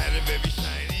had a very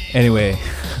shiny. Anyway.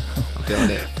 I'm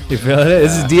feeling it. You feeling it?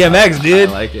 This is DMX, dude.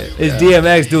 I like it. It's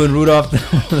DMX doing Rudolph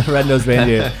the Red-Nosed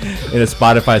Reindeer in a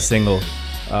Spotify single.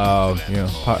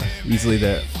 Easily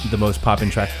the most popping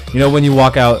track. When you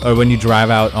walk out or when you drive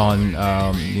out on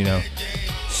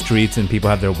streets and people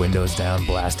have their windows down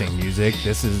blasting music,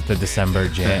 this is the December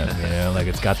jam. Like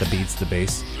it's got the beats, the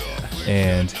bass,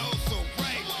 and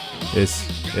it's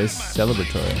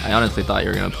celebratory. I honestly thought you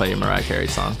were gonna play a Mariah Carey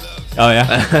song. Oh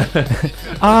yeah.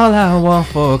 All I want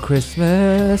for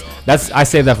Christmas. I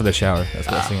saved that for the shower. That's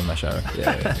what I sing in my shower.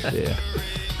 Yeah.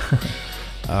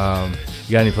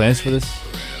 You got any plans for this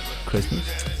Christmas?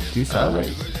 Do you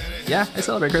celebrate? Yeah, I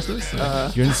celebrate Christmas.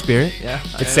 You're in the spirit? Yeah.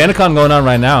 It's SantaCon going on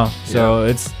right now, so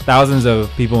it's thousands of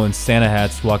people in Santa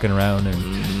hats walking around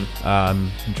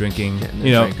and drinking,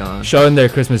 drink on. showing their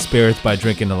Christmas spirits by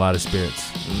drinking a lot of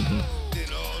spirits.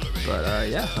 But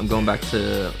I'm going back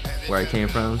to where I came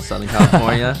from, Southern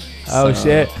California. Oh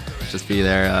shit! Just be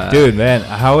there, dude. Man,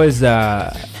 how is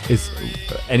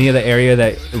any of the area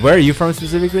that? Where are you from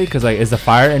specifically? Because like, is the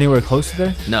fire anywhere close to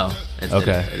there? No.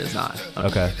 Okay. It is not.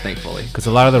 Okay. Thankfully. Because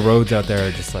a lot of the roads out there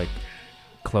are just like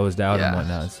closed out and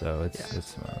whatnot, so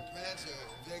it's.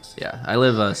 Yeah, I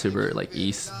live super like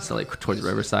east, so like towards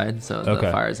Riverside. So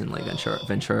the fire's in like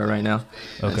Ventura right now.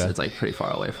 Okay. It's like pretty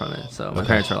far away from it. So my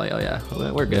parents are like, "Oh yeah,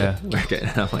 we're good. Yeah. We're good."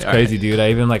 I'm like, it's crazy, dude.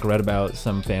 I even like read about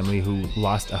some family who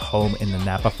lost a home in the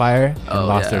Napa fire and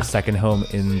lost their second home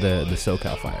in the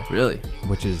SoCal fire. Really?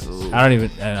 Which is I don't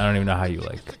even know how you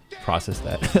like process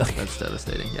that. That's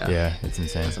devastating. Yeah. Yeah, it's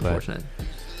insane. That's unfortunate.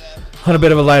 On a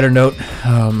bit of a lighter note,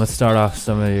 let's start off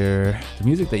some of the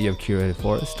music that you have curated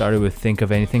for us. Started with Think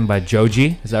of Anything by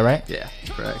Joji. Is that right? Yeah,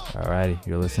 correct. Alrighty,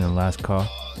 you're listening to Last Call.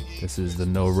 This is the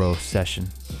No Row session.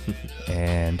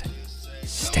 And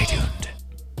stay tuned.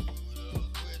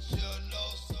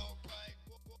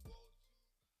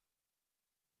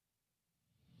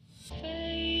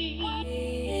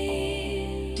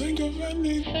 Think of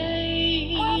anything.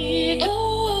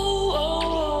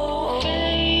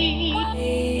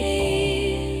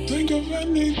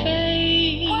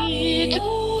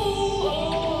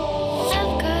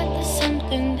 I've got the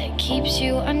something that keeps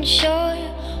you unsure.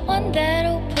 One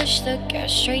that'll push the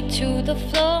gas straight to the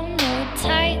floor. No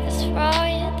tight that's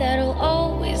right, that'll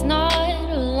always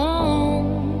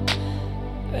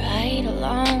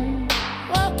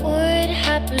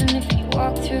happen if you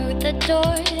walk through the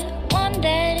door. One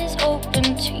that is open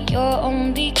to your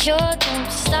only cure.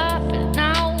 Don't stop it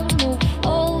now, no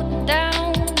holding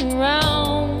down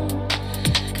around.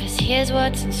 Cause here's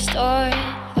what's in store.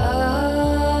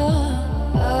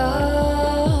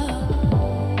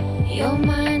 Your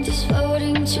mind is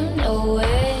floating to nowhere.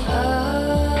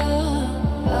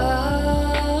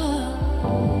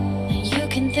 And you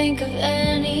can think of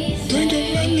anything. Think of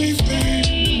anything.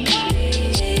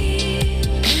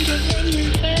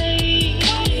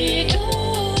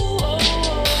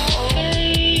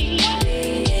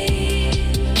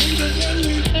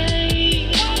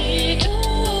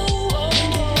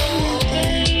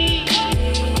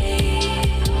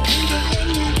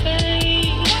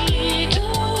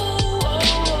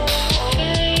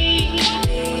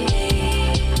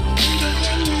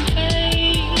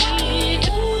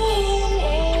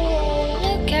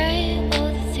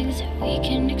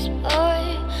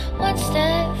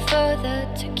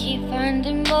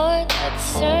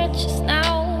 Search us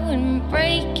now and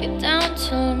break you down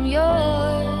till I'm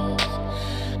yours.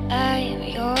 I am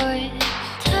yours.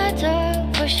 Tides are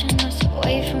pushing us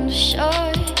away from the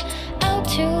shore, out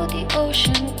to the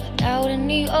ocean without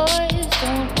any oars.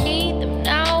 Don't need them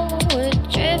now, we're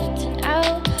drifting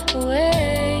out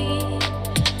away,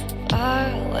 far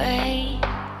away.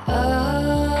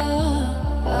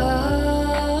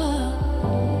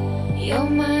 Your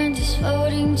mind is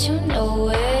floating to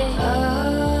nowhere.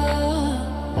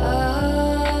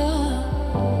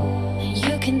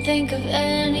 Think of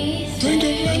anything. Think of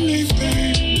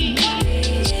anything.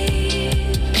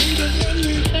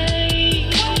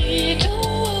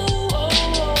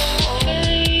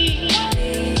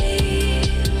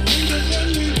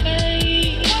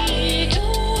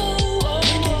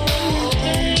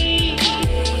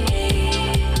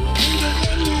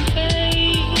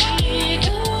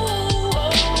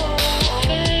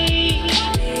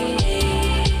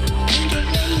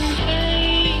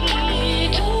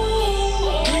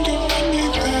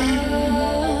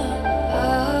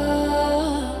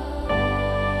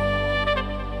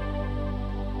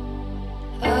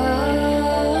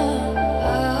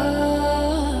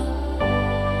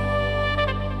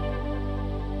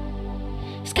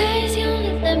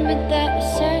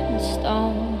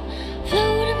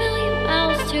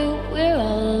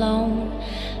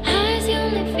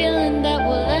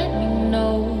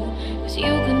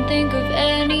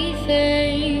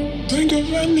 Think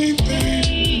of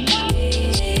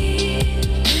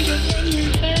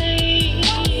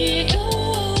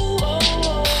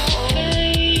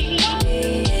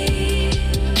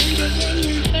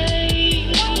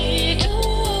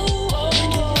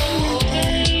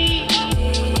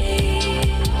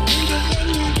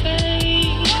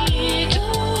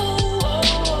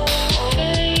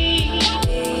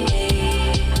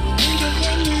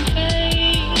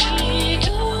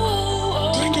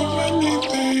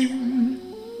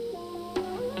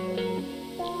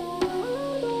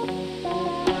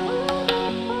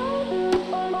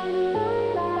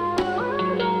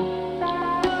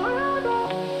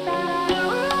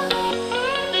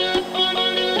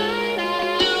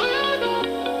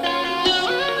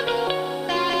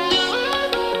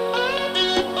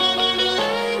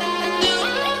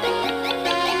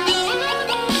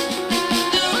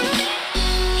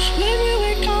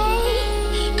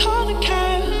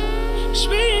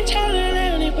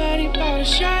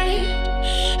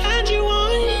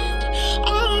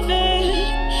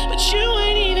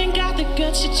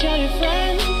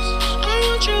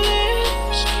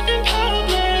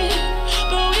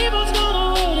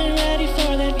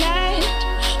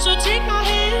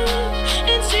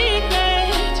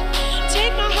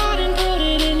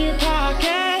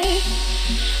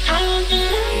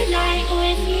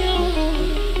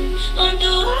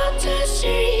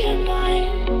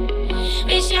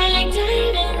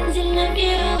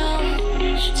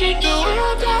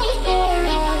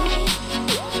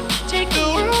Take the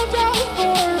world out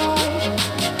for us.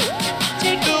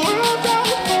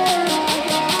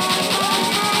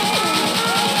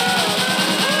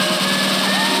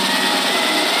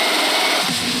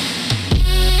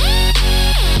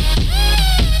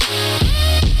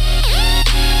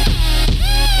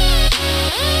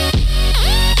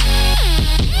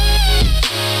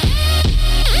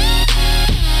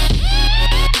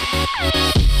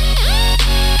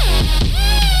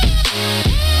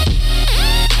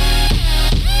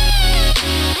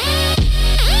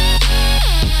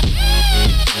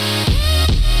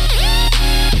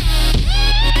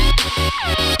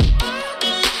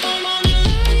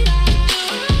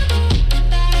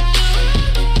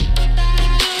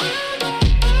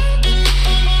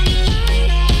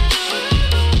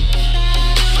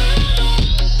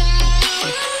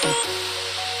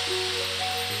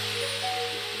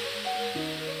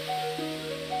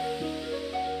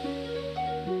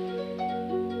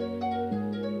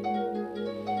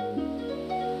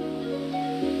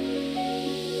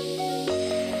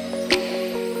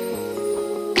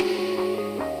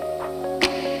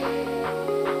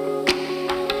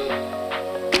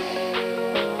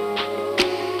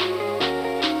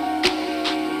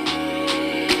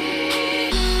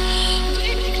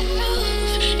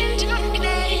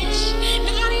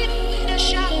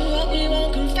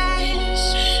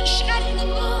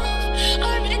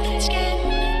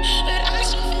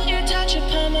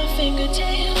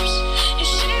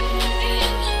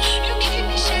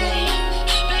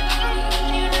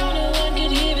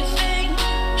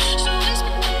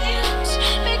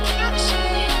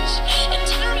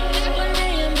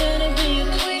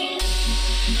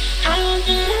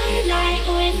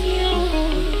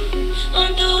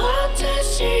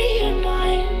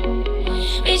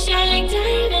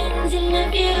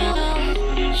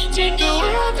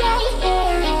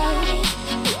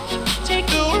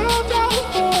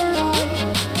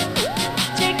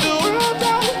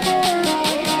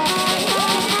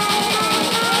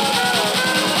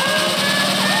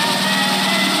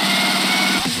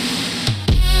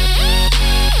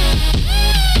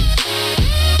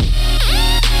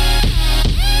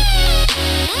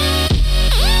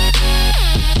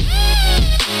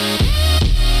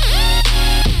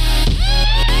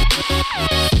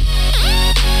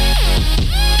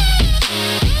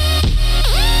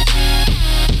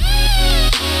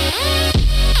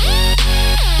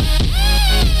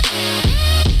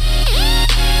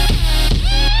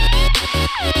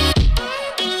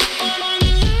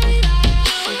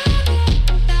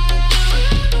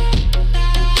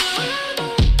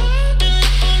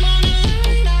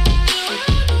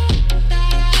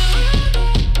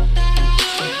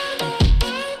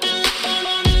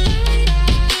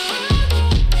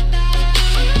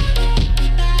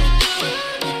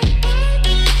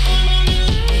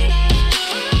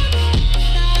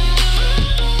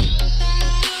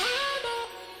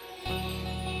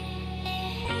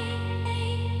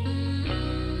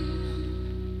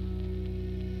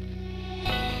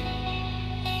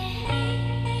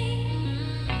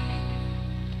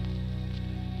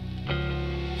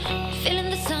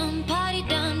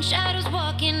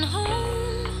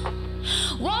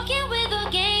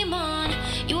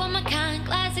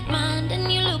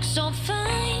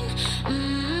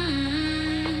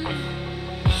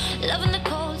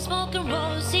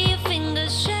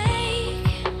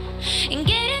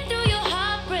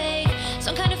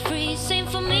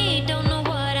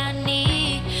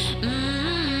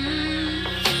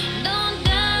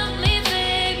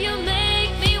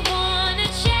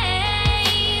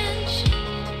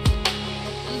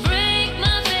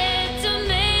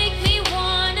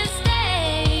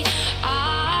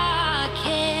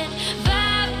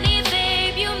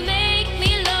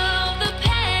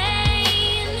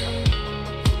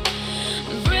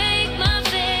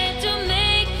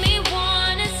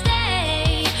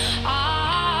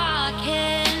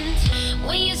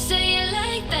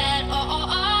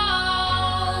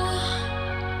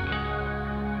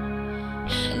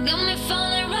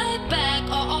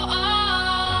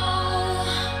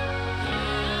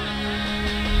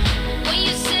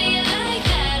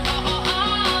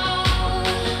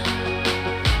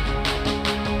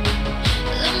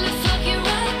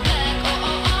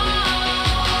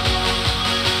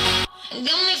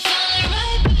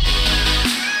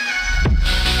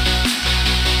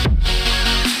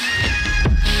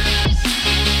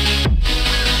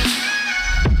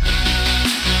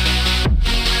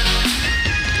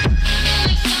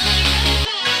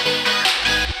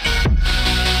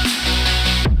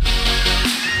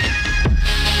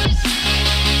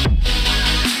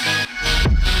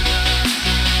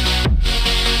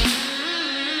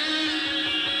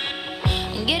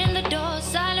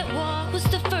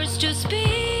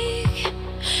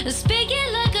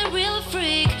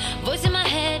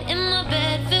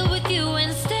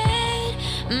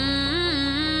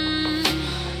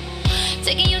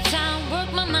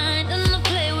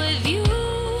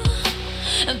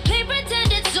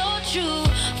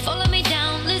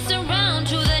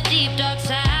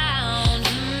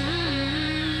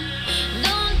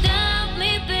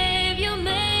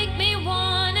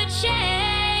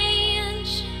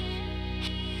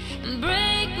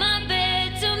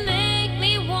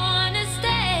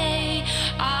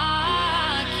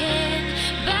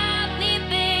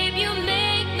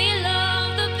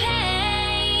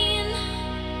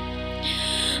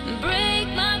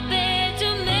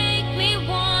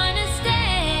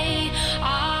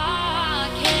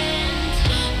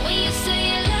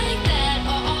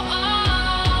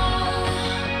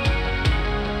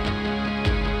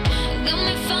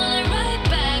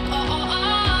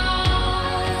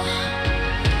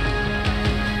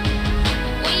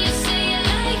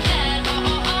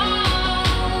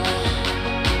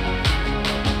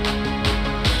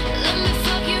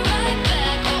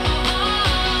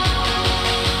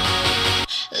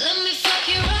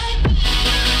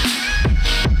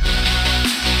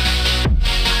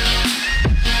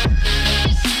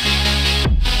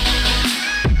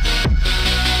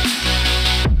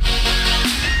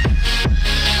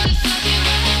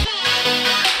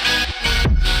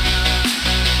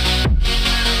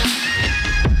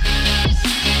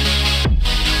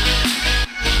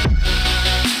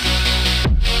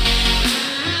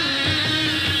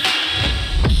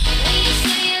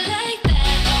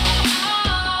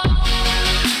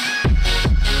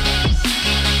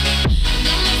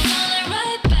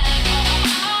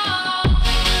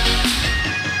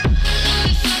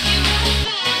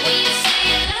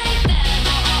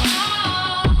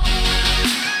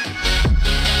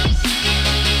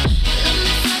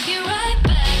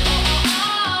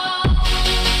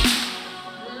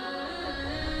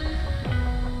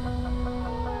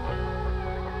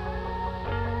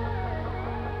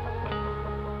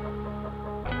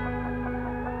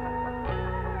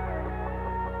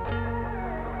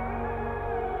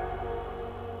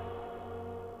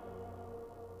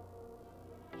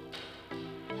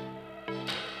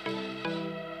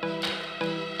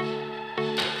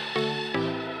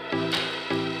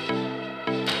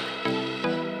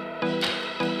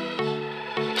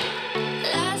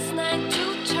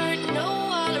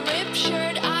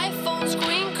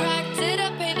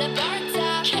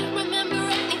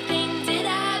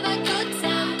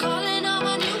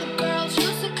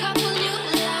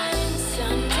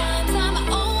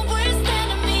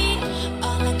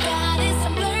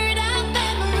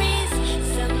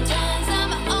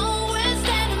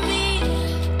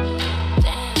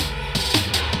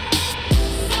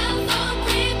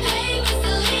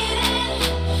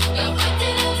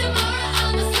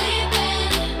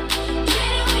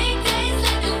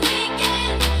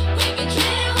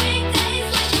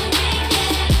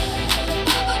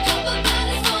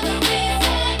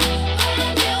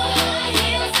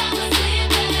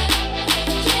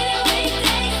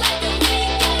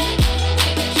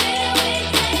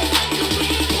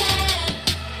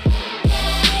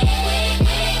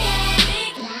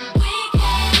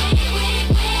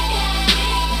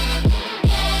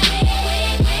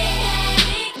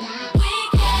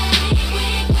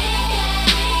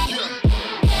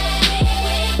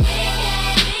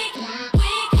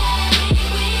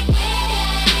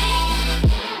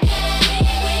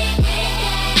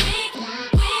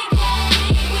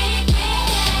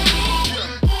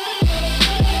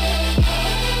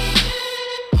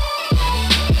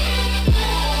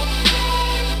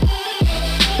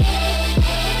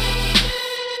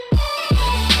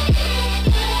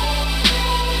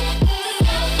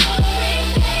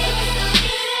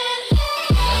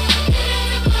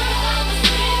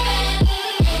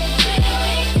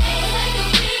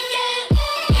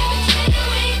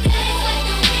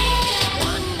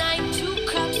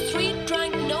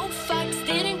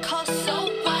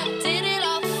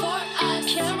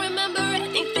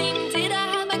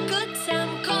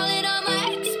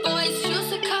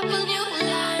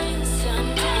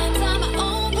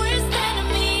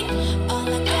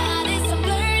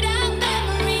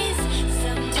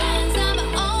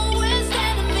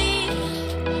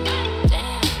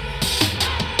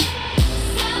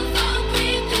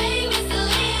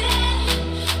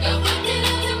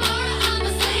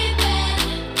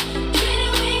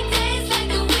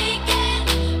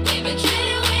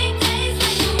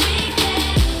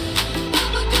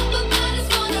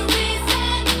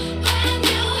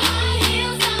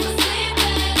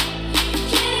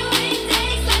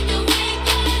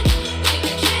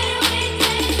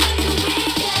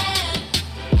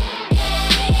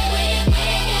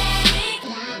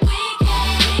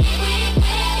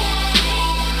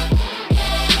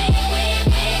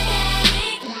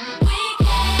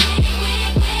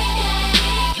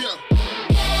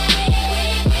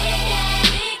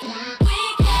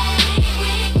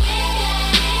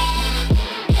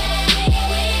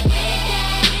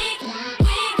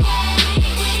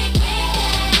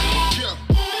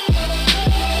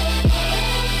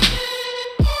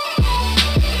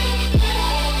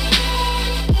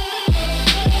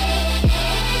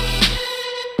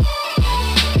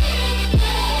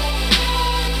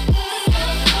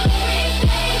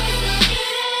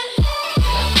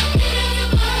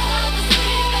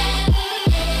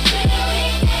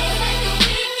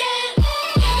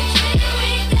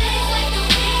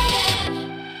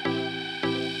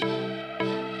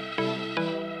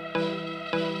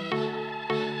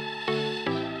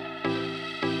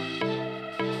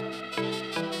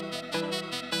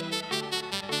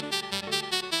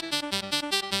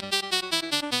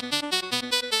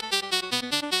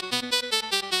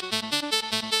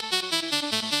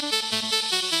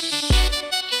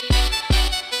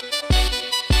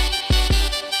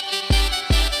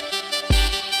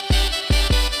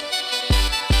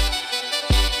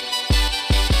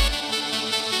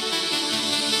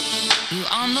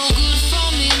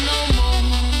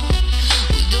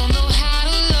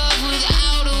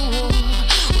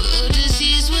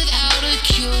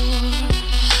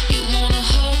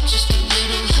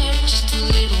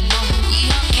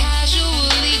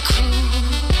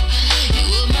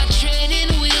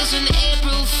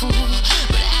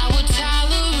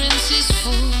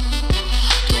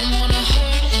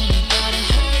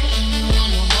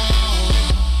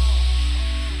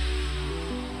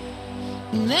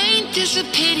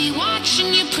 pity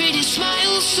watching your pretty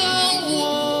smile so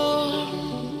warm.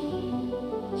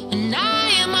 And I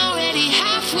am already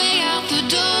halfway out the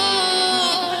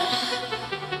door.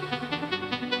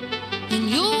 Then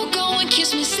you'll go and kiss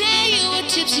me, say you were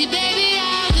tipsy, baby.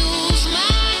 I lose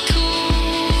my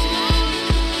cool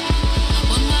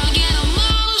when I get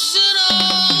emotional.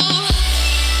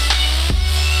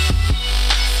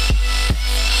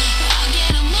 I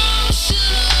get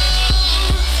emotional.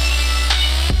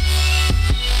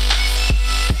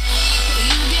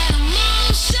 You get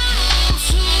emotional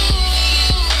too.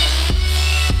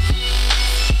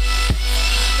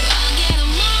 I get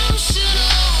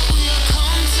emotional. You're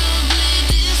comfortably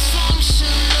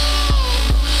dysfunctional.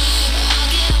 I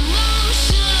get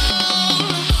emotional.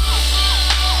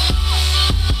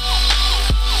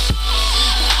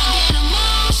 I get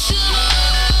emotional.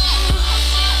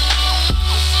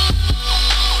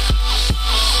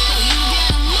 You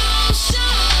get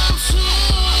emotional too.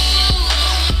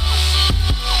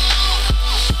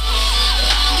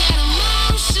 I get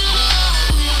emotional.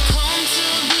 You're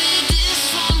comfortably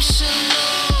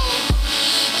dysfunctional.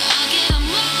 I get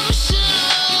emotional.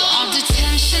 You are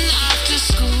detention after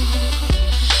school.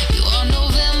 You are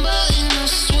November in the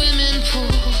swimming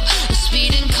pool. A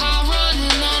speeding car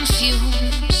running on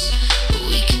fumes. But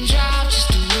we can drive just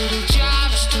a little,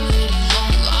 drive just a little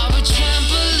long. You are a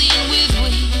trampoline with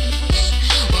wings.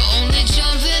 We're only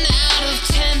jumping out of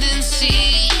tendency.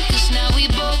 'Cause now we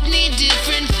both need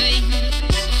different things.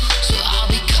 So I'll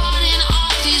be cutting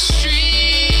off these strings.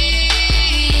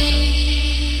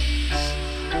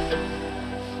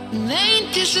 And ain't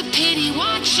this a pity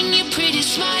watching your pretty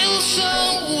smile so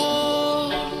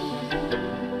warm?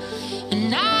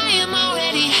 And I am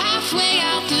already halfway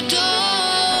out the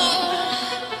door.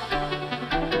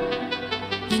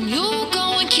 Then you'll go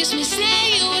and kiss me, say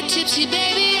you were tipsy,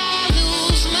 baby. I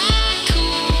lose my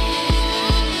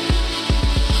cool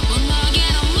when I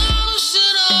get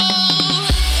emotional.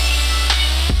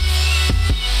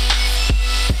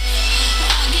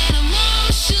 I get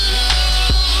emotional.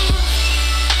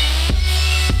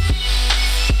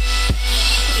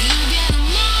 You get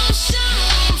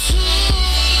emotional too.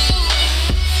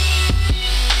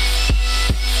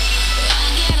 I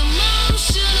get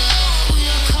emotional.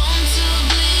 You're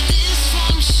comfortably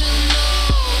dysfunctional.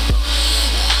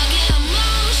 I get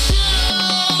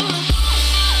emotional.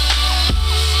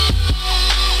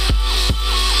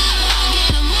 I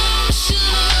get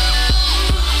emotional.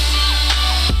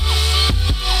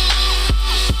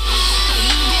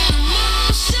 You get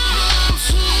emotional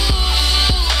too.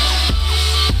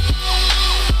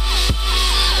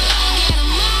 I get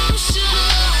emotional.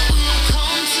 You're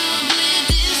comfortably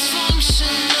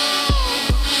dysfunctional.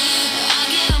 I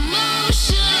get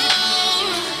emotional.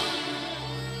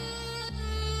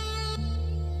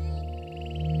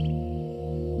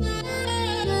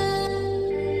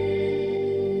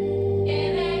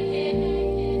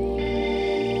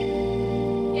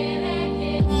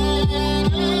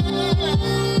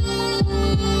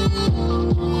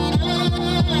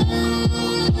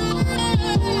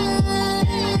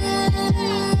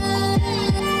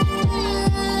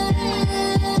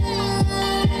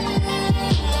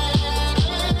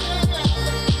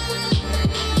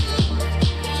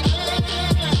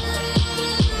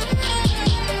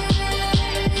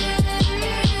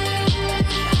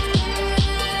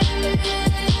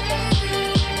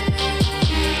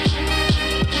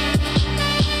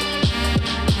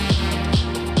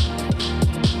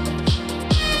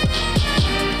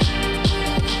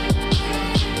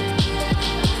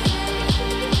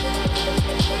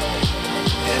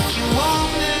 If you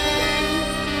want me,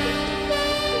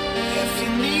 if you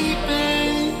need me,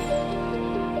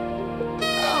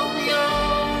 I'll be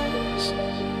yours.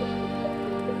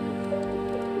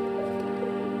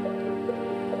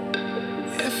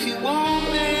 If you want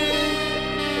me,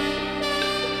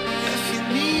 if you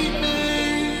need me,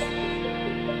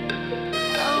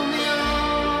 I'll be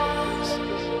yours.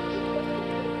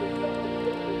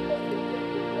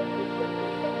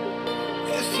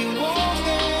 If you want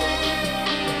me.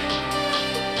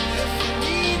 If you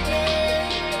need me,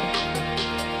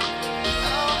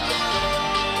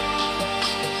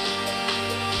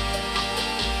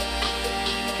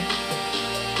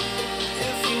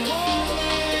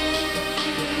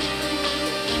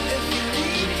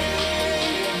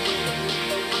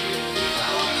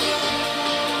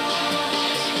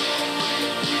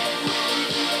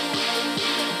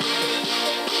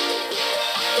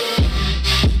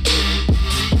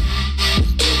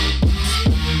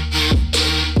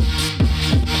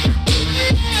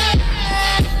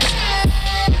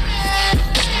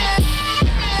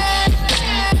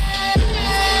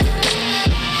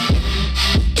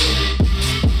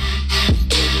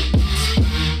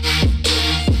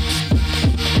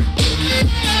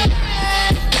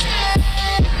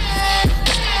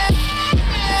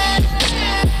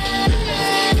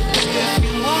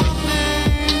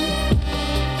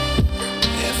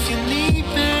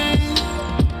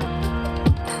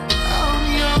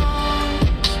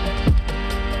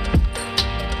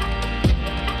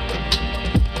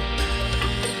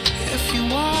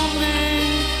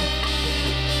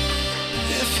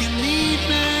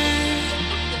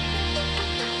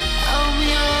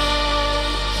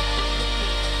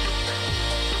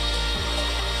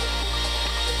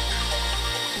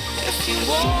 If you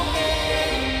want me,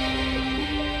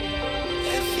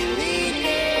 if you need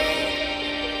me,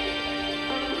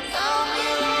 I'm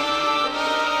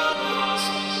yours.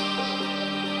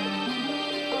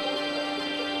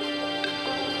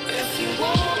 If you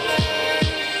want me,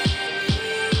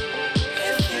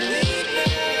 if you need me,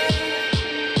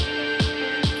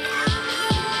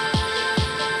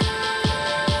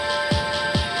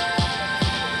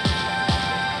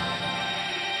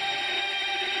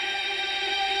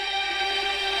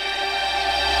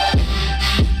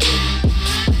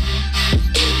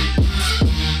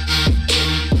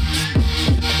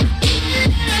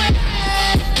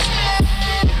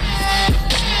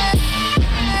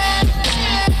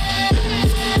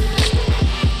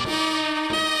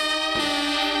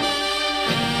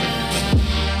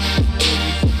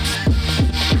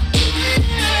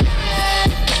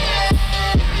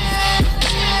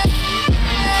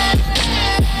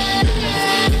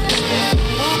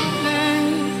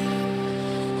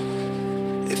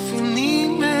 if you need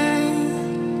me,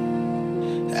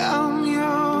 I'm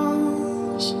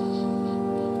yours.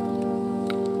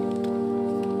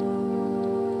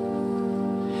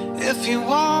 If you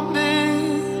want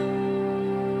me,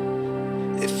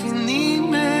 if you need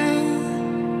me,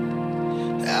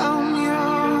 I'm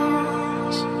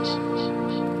yours.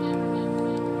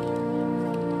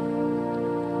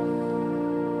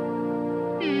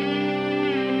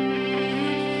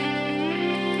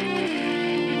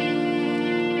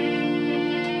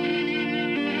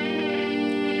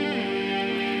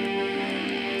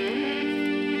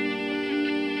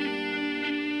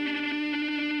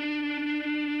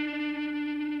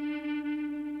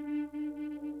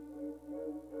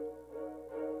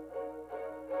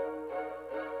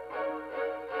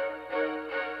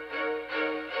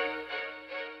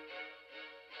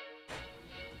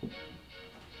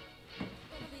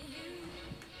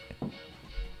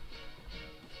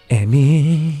 And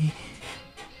me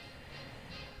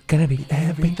gonna be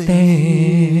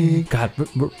everything. God,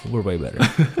 we're way better.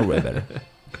 We're way better.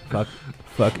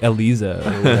 Fuck Eliza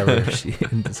or whatever she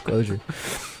in Disclosure.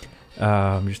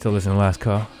 You're still listening to Last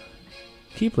Call.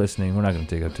 Keep listening. We're not gonna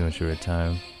take up too much of your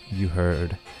time. You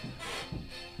heard,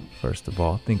 first of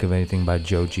all, Think of Anything by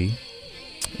Joji.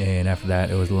 And after that,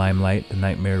 it was Limelight, the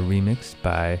Nightmare remix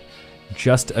by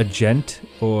Just a Gent,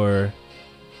 or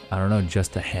I don't know,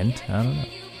 Just a Hent. I don't know.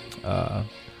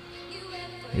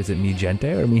 Is it mi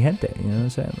gente or mi gente? You know what I'm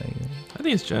saying? Like, I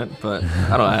think it's gent, but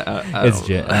I don't. I it's don't.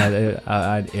 gent.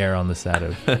 I'd err on the side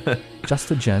of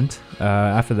Just a Gent.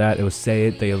 After that, it was Say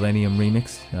It, the Millennium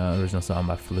remix, original song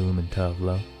by Flume and Tove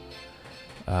Lo.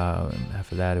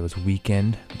 After that, it was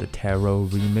Weekend, the Tarot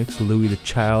remix, Louis the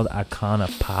Child, Icona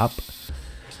Pop.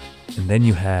 And then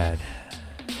you had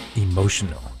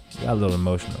Emotional. Got a little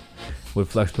emotional with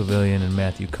Flex Pavilion and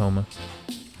Matthew Coma.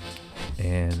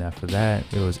 And after that,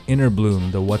 it was Inner Bloom,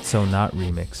 the What's So Not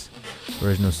remix.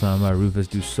 Original song by Rufus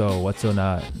Du Sol. What's So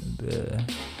Not, the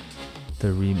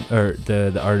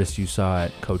artist you saw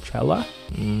at Coachella.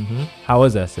 Mm-hmm. How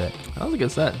was that set? That was a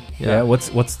good set. Yeah. What's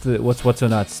So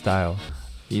Not style?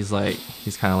 He's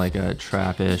kind of like a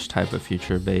trap-ish type of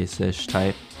future bass-ish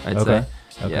type, I'd Okay. say.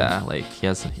 Yeah, like he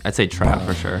has, I'd say trap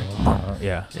for sure.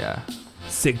 Yeah. Yeah.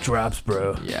 Sick drops,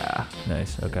 bro. Yeah.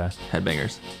 Nice. Okay.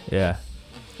 Headbangers. Yeah.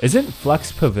 Isn't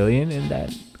Flux Pavilion in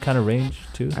that kind of range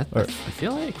too? I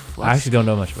feel like Flux, I actually don't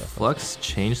know much about Flux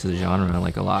changed the genre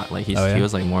like a lot. Like he Oh, yeah?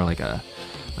 was like more like a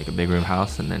big room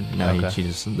house, and then now Okay. he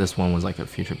just this one was like a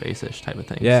future bassish type of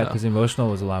thing. Yeah, so. because Emotional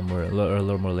was a lot more, a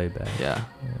little more laid back. Yeah.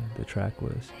 The track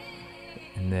was.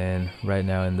 And then right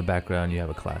now in the background you have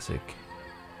a classic,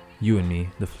 You and Me,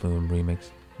 the Flume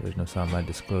remix. There's no song by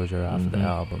Disclosure off the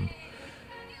album.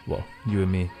 Well, You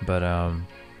and Me, but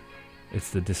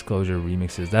it's the Disclosure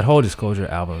remixes. That whole Disclosure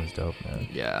album is dope, man.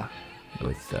 Yeah.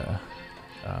 With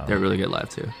they're really good live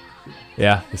too.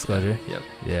 Yeah, Disclosure. Yep.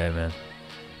 Yeah, man.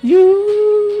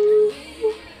 You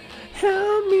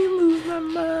help me lose my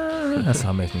mind. That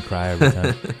song makes me cry every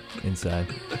time inside.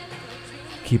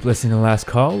 Keep listening to Last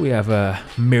Call. We have a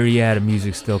myriad of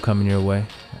music still coming your way.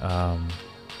 How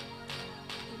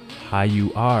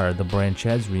You Are, the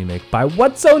Branches remake by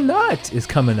What's So Not is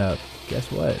coming up. Guess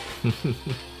what?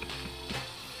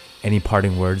 Any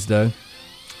parting words, Doug?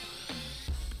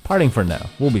 Parting for now.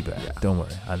 We'll be back. Yeah. Don't worry.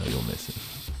 I know you'll miss it.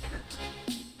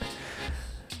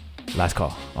 Last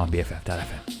Call on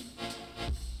BFF.FM.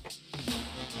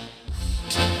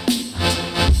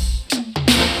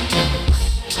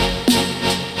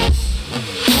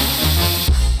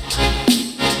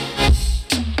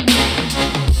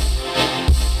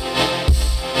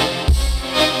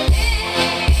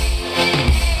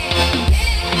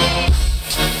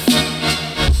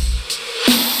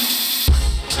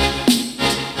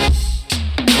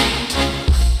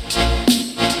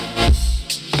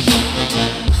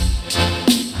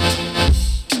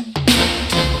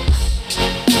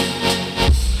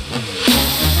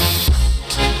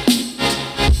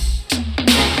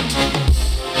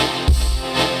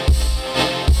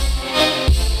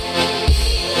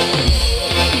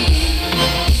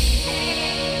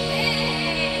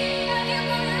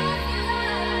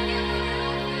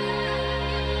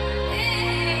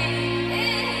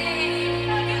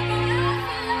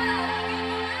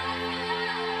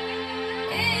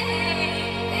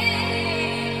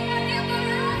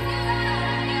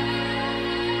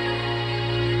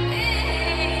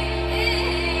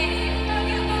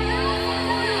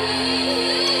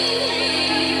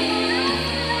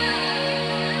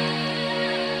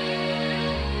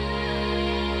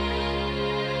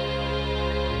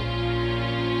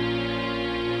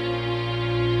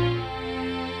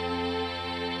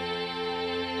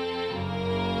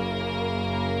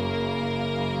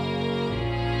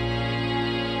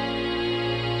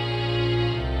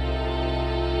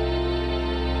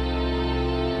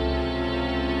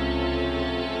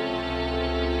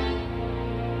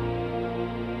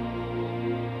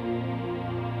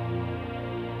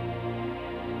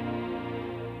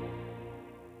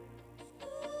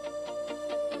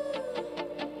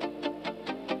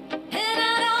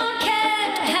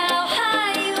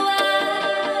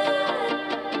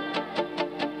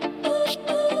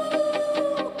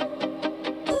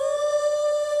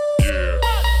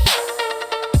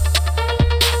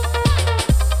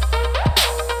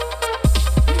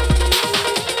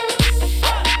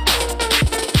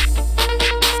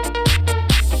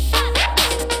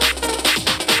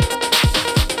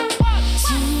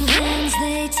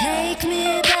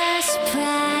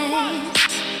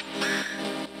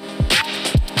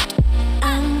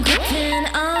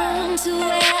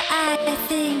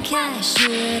 cash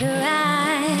should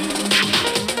arrive.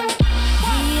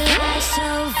 We lie so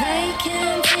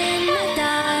vacant in the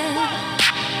dark.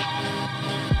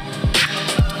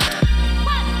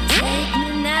 Take me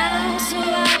now so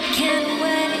I can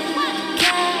wake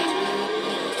up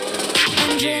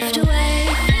and drift away.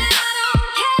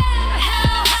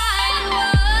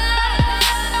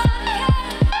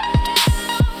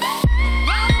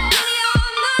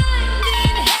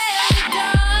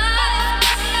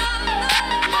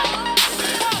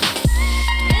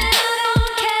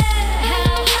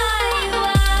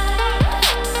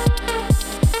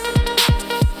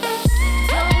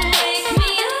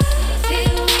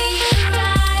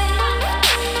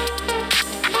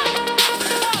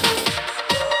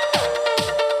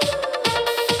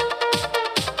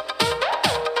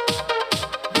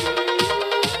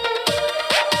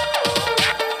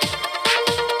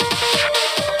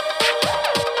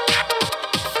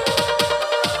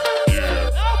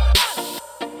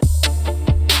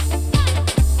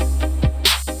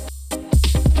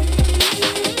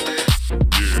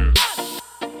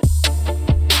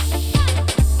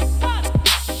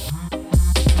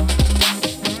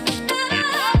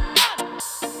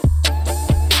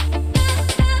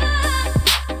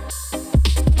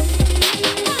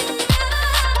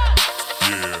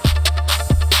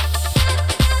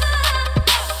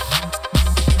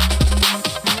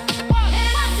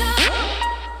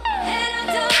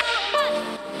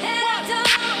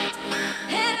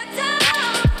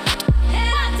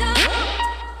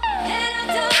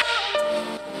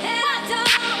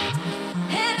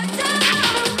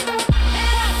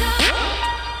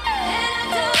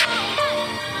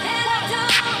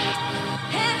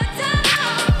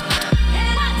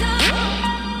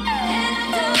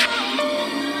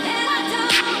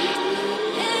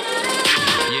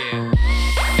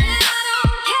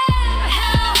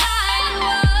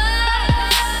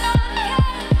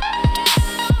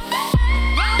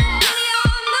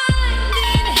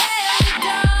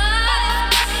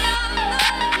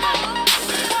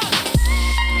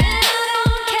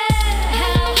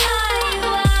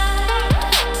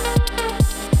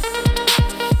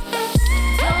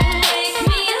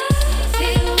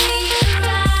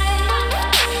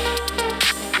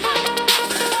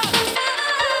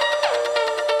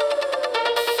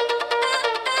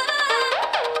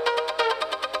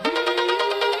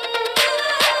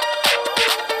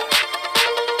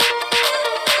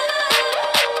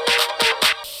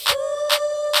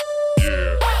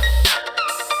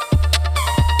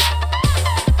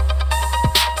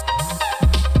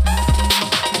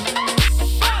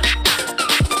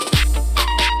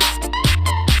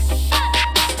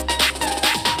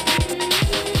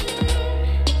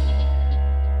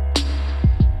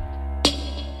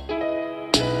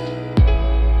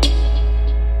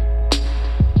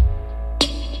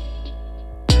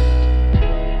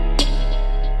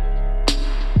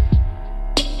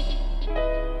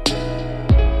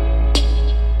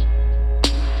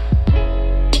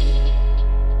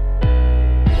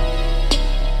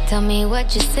 Tell me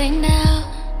what you say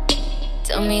now.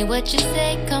 Tell me what you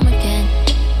say, come again.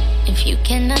 If you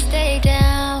cannot stay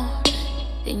down,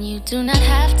 then you do not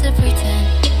have to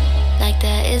pretend like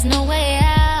there is no way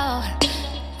out.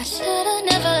 I should've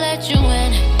never let you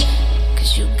in,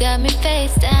 'cause you got me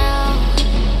face down.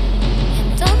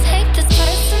 And don't take this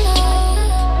personal.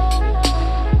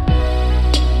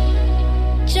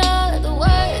 You're the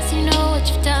worst, you know what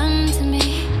you've done to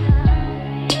me.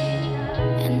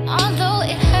 And although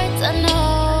it hurts, I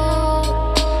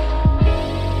know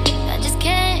I just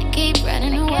can't keep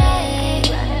running away.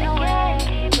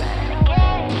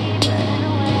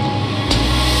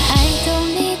 I don't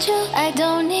need you, I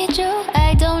don't need you,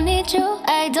 I don't need you,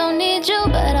 I don't need you,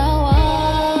 but I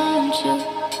want you.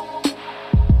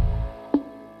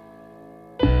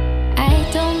 I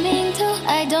don't mean to,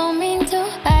 I don't mean to,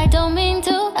 I don't mean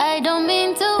to, I don't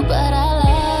mean to, but I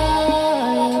love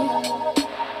you.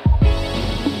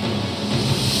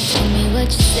 Tell me what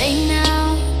you say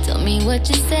now, tell me what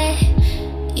you say.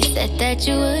 You said that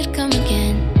you would come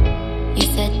again. You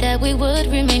said that we would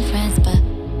remain friends, but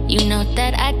you know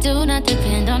that I do not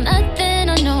depend on nothing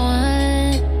or no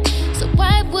one. So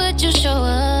why would you show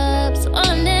up so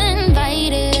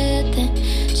uninvited? Then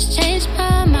just change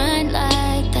my mind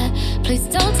like that. Please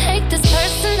don't take this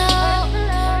personal.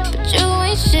 But you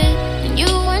ain't shit and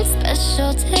you weren't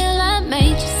special till I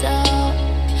made you so.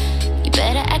 You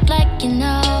better act like you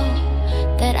know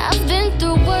that I've been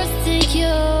through worse to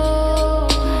you.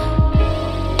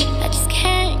 I just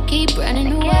can't keep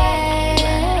running away.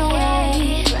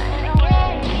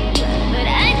 But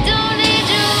I don't need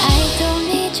you. I don't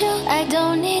need you. I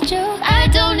don't need you. I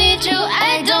don't need you.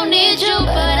 I don't need you.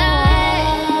 But I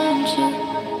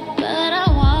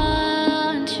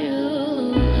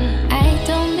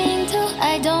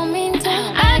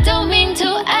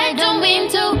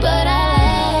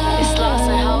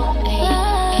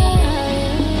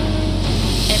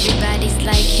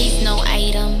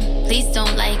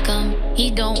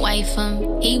night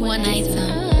from, he one night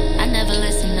some. I never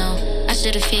listened, no. I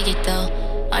should've figured though.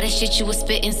 All that shit you was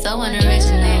spitting so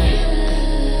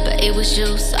unoriginal. But it was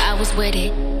you, so I was with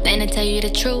it. Then to tell you the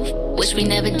truth, wish we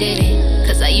never did it.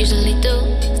 Cause I usually do,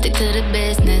 stick to the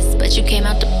business. But you came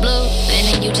out the blue, and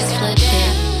then you just flipped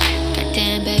it.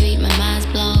 Goddamn baby, my mind's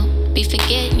blown. Be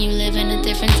forgetting you live in a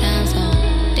different time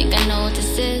zone. Think I know what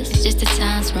this is, just the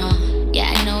time's wrong.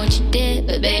 Yeah, I know what you did,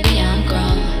 but baby, I'm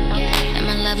grown. And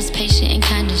my love is patient and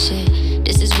kind of shit.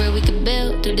 This is where we could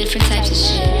build through different types of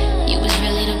shit. You was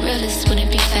really the realest,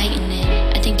 wouldn't be fighting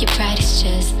it. I think your pride is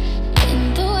just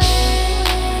in the way.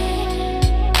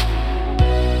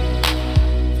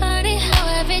 Funny how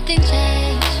everything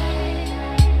changed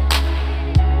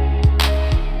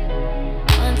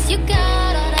once you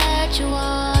got all that you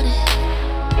wanted.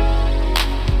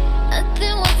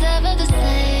 Nothing was ever the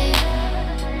same.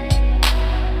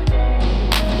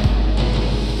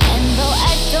 And though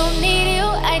I don't need you,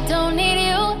 I don't need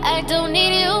you, I don't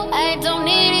need you, I don't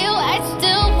need you, I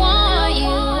still want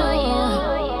you.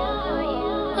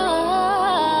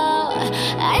 Oh,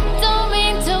 I don't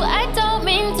mean to, I don't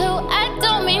mean to, I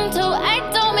don't mean to, I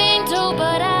don't mean to,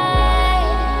 but I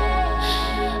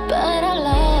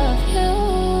love you.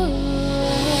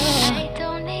 I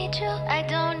don't need you, I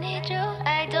don't need you,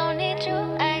 I don't need you,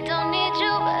 I don't need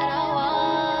you, but I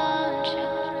want you.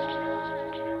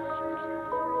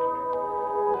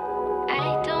 I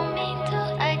don't mean to,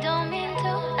 I don't mean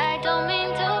to, I don't mean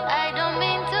to, I don't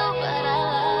mean to, but I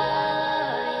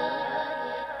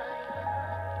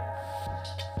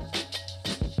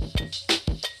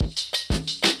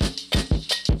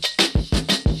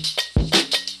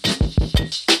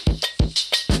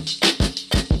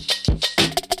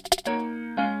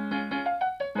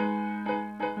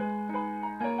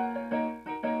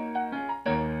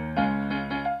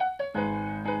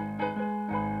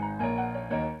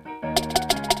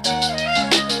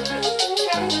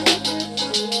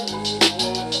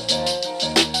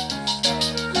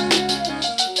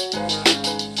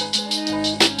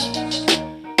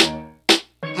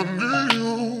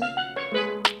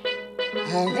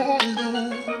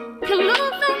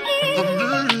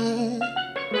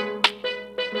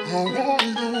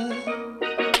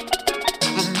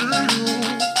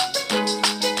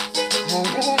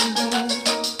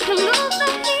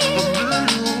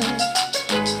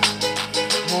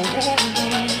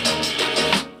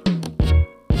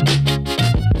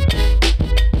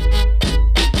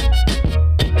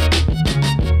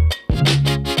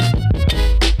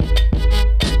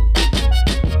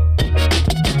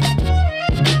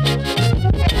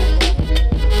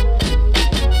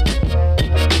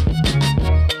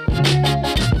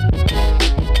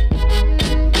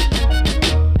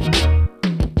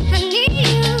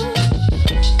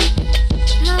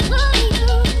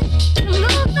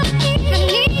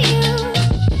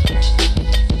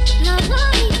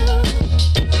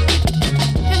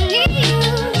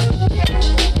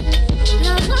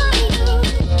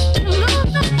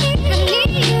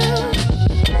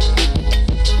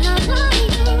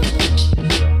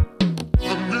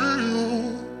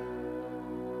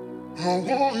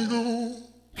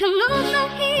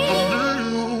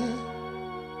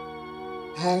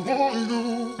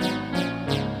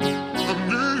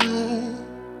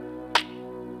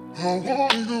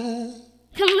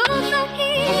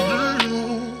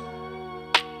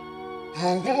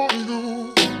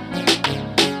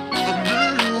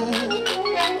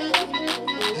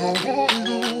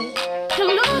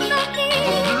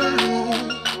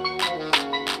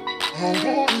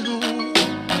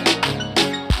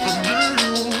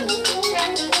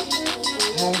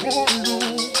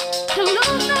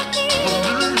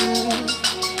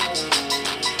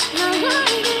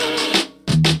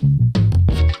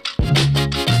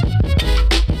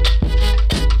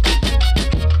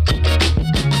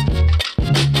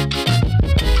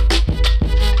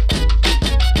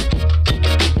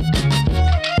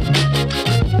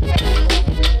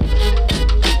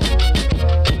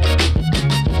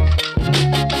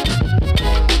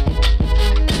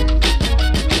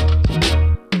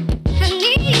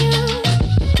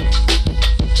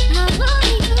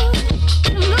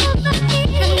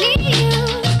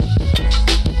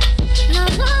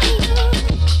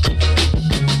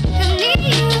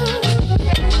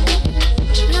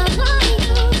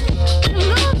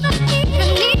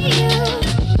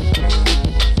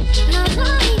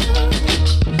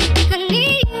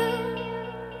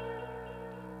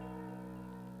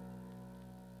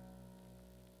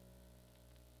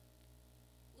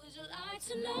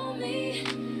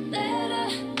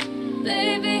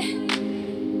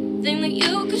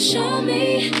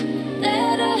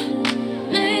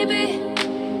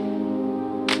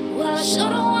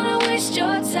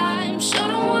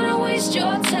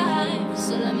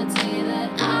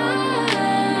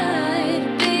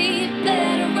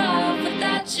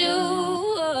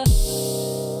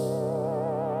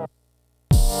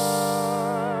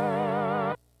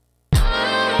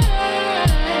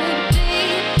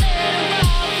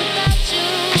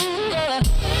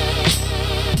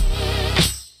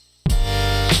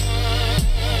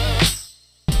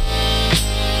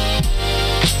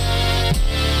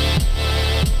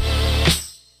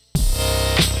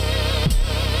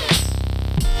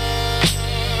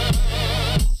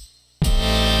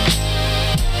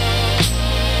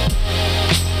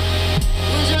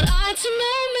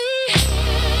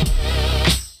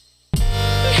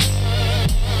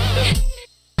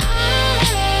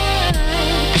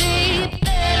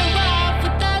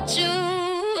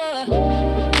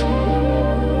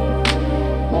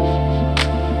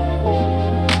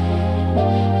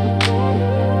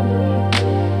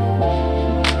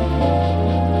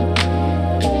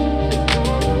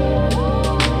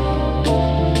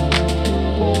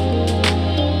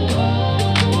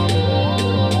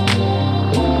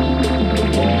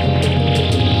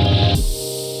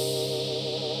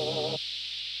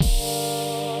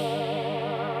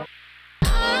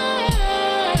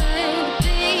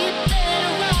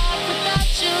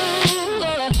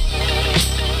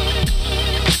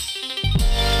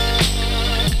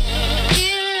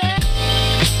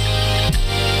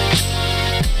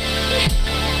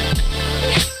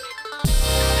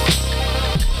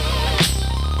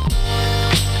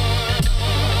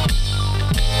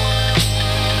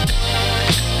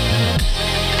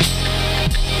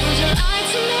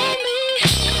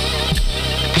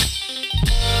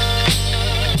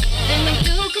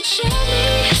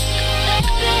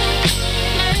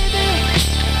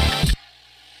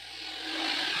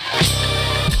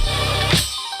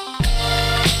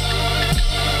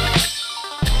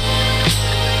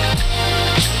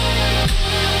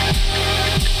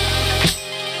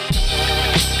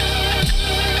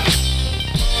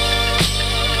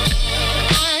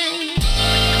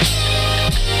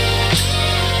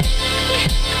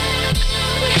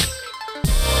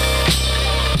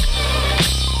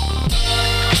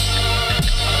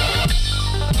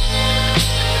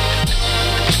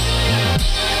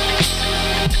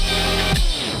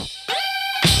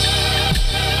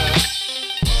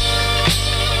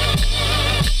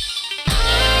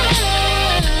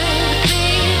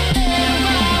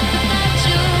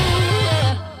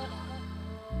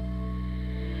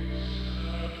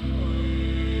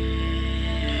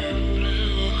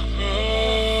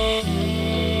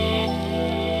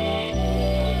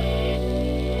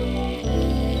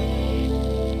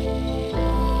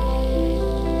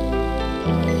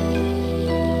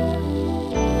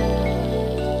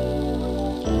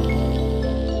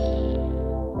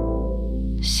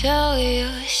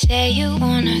say you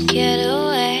wanna get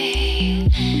away.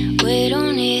 We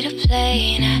don't need a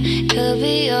plane, I could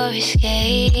be your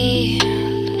escape.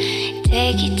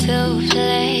 Take you to a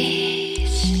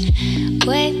place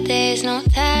where there's no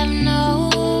time, no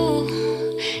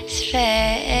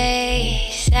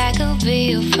space. I could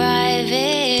be your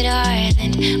private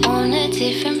island on a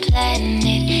different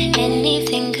planet.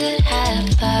 Anything could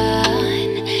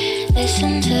happen.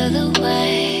 Listen to the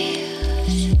waves,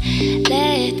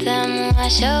 let them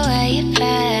wash away your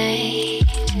pain.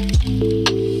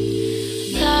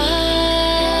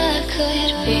 Love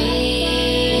could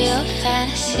be your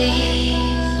fantasy.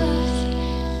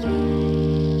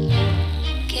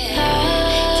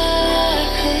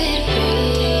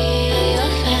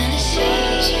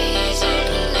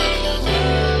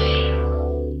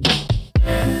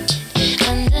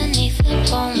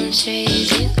 Trees,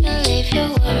 you can leave your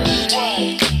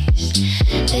worries.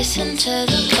 Listen to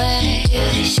the way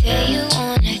they say you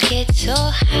wanna get so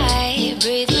high.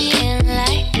 Breathe me in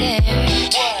like air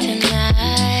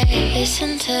tonight.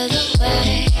 Listen to the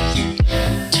way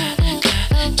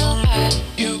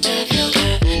you leave your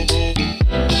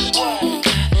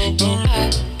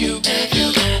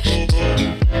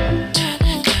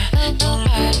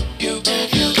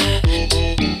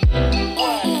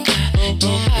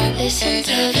listen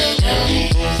to the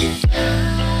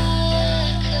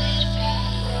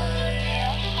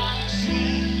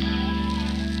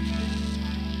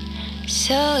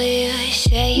so you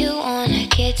say you wanna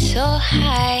get so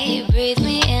high. Breathe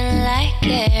me in like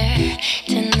air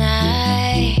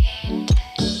tonight.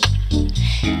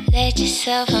 Let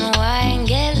yourself unwind,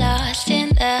 get lost in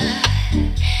the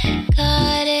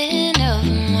garden of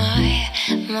my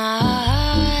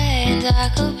mind. I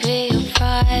could be your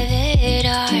private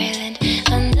island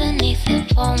underneath the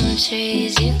palm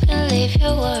trees. You can leave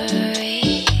your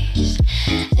worries.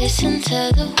 Listen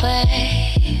to the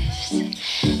waves,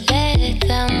 let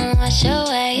them wash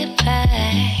away your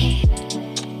pain.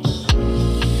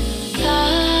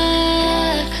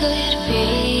 Love could be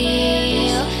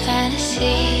your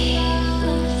fantasy.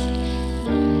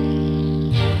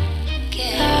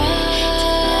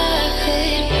 Love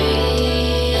could be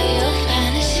your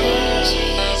fantasy.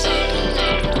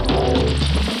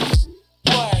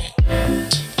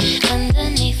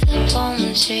 Underneath the palm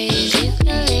trees, you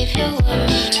can leave your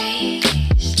worries.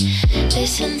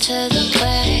 Listen to the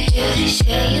way they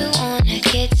say you wanna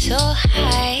get so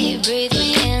high. Breathe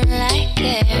me in like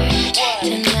air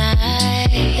tonight.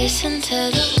 Listen to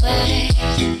the way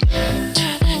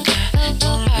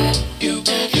you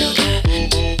leave your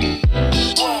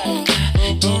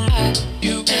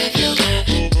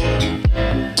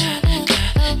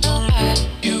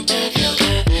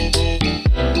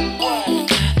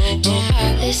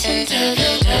listen to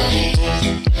the way.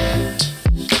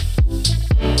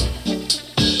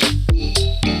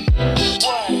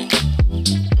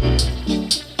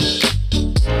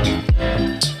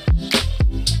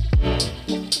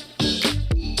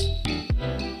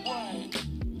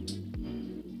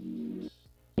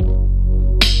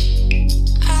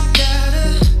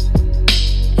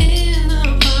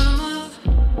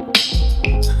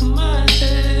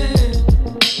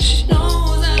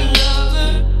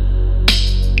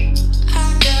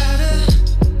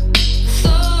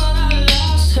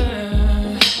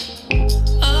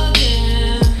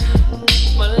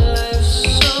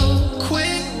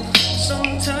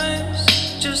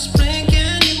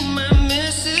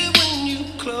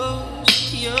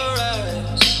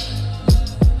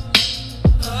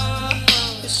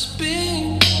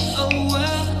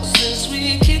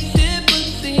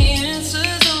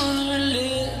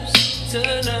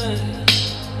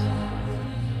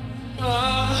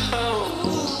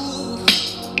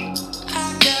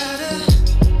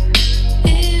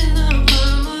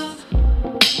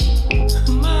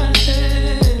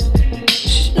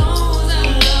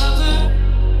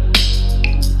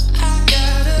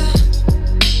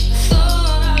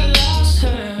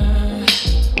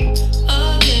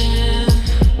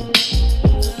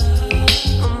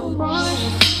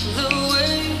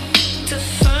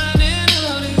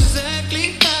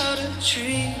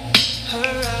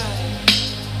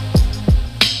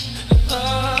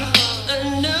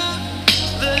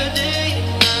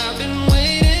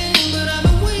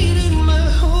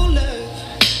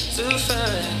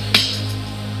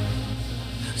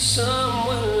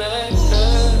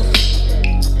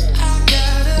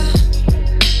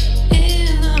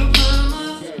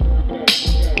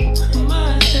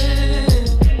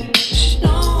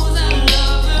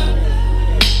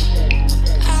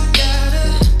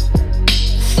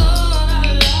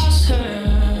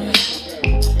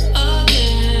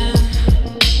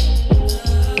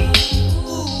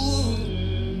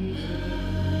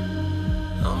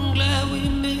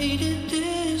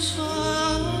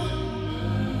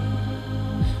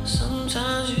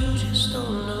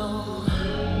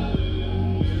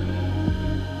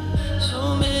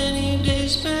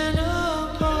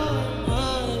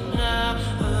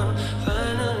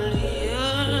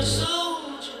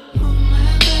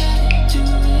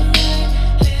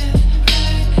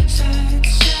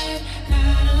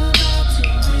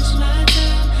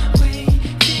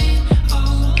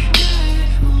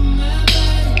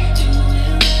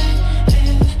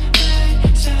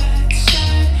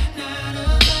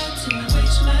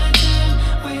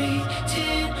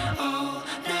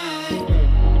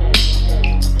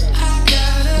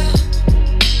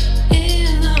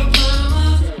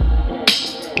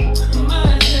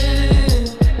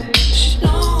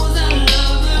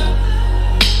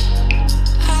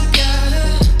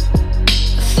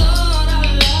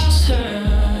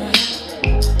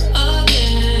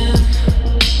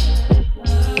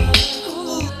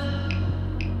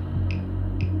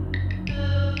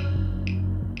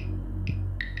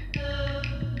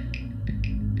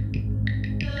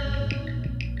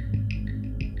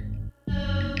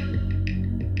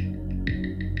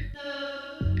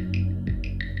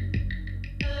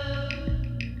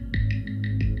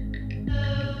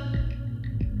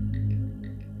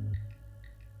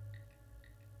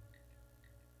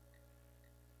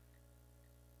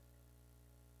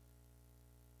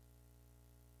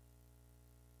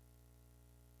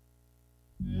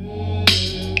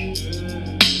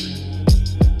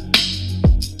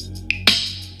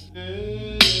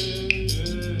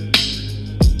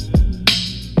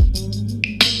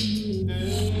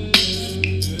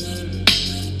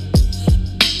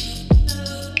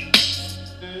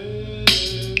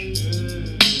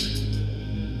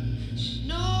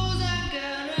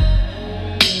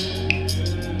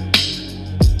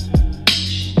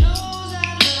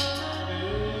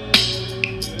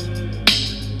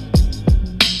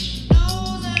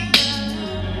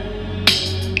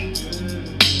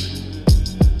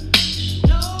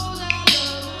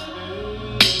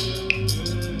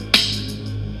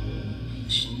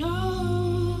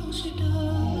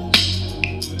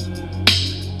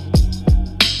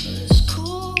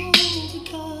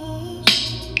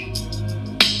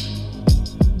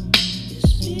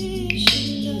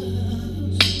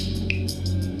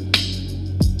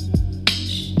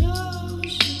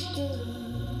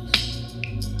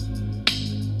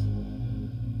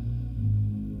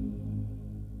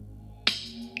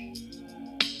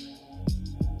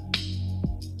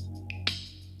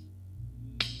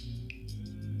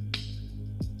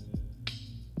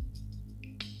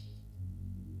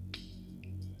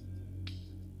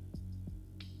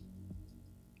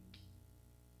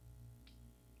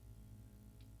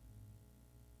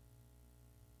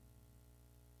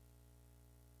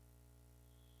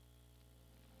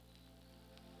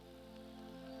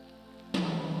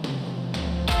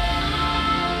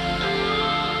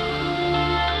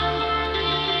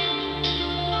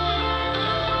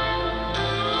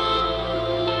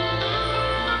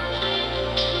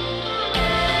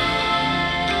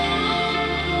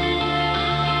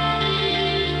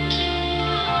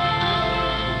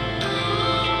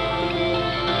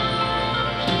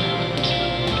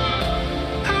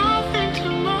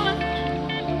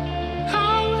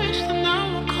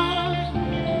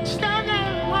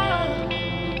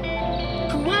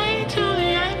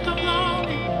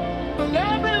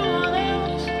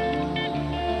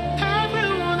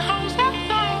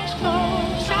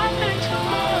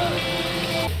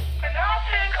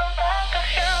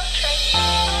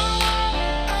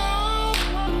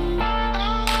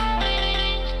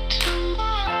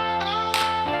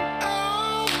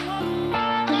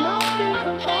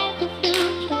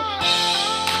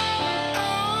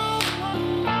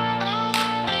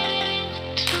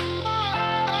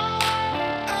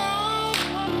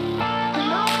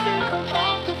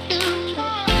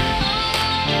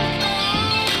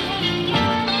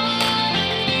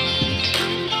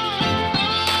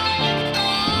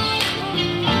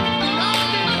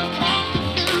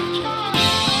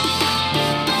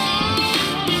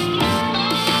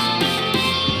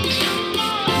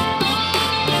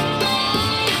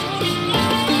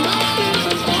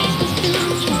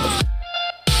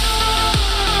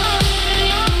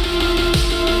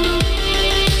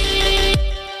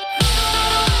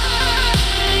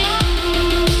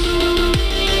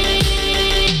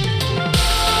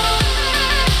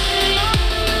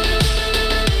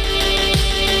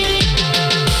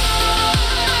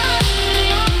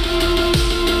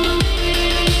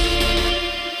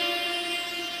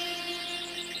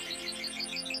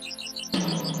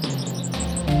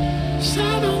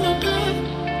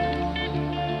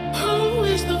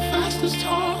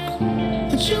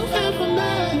 that you've ever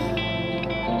met.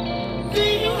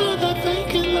 Then you know that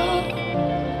vacant love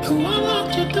who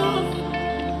unlocked your door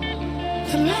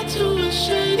that led to a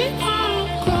shady power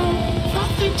glow. If I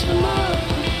think too much,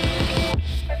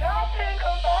 and I think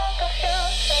about the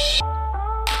future.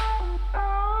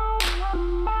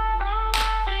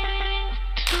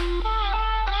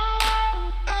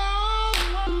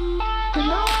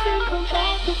 And I think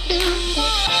about the future.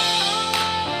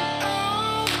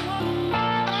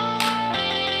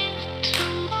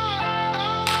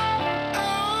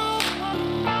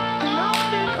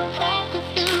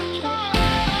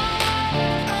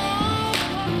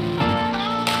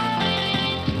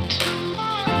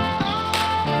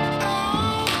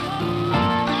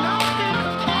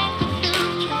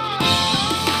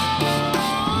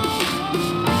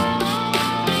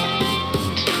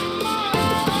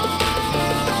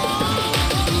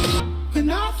 When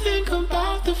I think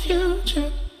about the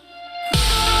future.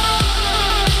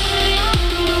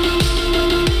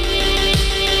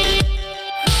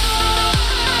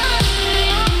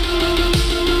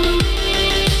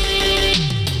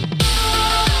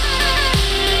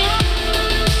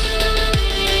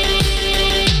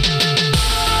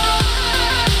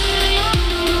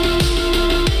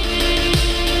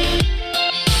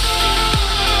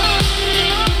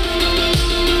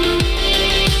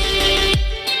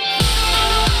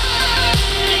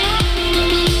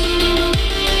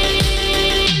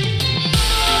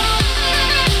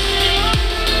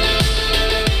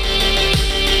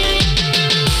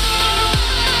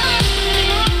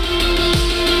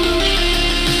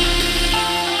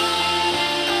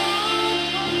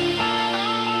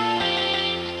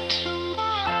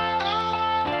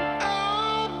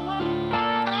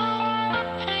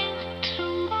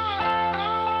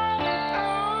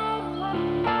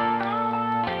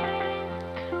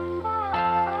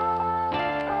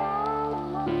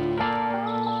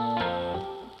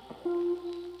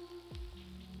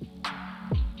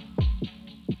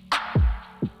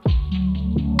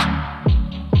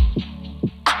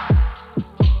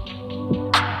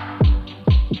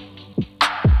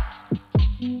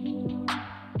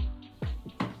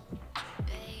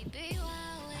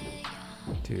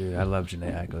 Dude, I love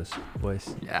Janae Aiko's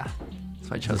voice. Yeah, that's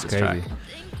why I chose It's this crazy. track.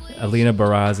 Alina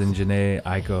Baraz and Janae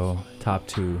Aiko, top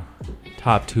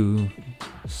two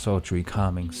sultry,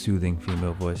 calming, soothing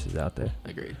female voices out there.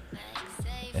 Agreed.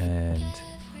 And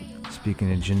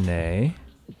speaking of Janae,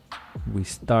 we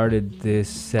started this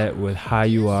set with How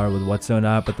You Are with What's So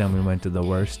Not, but then we went to The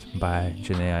Worst by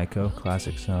Janae Aiko,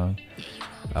 classic song.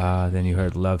 Then you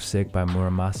heard Love Sick by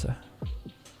Muramasa.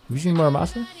 Have you seen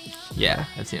Muramasa? Yeah,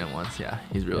 I've seen him once. Yeah,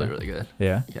 he's really, really good.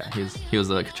 Yeah? Yeah, he was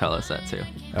the Coachella set too.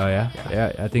 Oh yeah?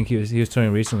 Yeah, I think he was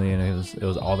touring recently, and it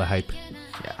was all the hype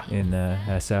Yeah. in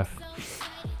SF.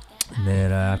 And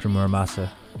then after Muramasa,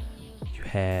 you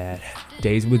had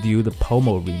Days With You, the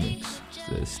Pomo remix.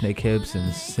 The Snake Hips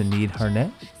and Sinead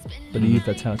Harnett. I believe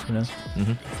that's how it's pronounced.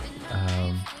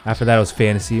 Mm-hmm. After that, it was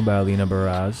Fantasy by Alina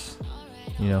Baraz.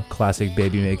 You know, classic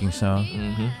baby making song.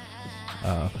 Mm-hmm.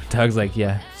 Doug's like,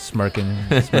 yeah, smirking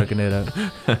it up.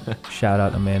 Shout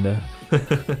out Amanda.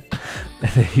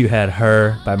 And then you had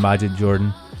Her by Majid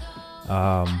Jordan.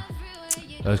 That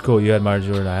was cool. You had Majid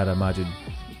Jordan. I had a Majid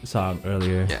song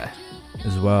earlier. Yeah.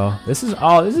 As well. This is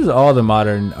all the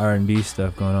modern R&B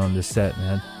stuff going on in this set,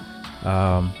 man.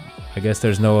 I guess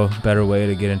there's no better way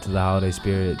to get into the holiday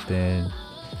spirit than,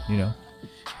 you know,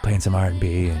 playing some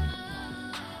R&B and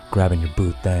grabbing your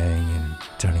boot thing and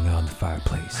turning on the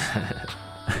fireplace.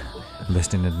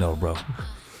 Listening to No Bro.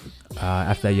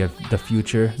 After that, you have The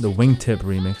Future, the Wingtip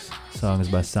remix. Song is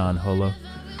by San Holo.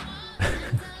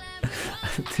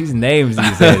 These names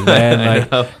these days, man.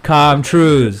 Like Calm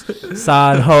Trues,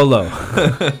 San Holo,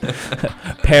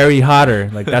 Perry Hotter.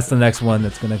 Like that's the next one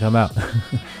that's gonna come out.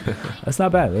 That's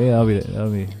not bad. Yeah,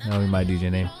 that'll be my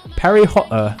DJ name. Perry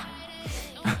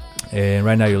And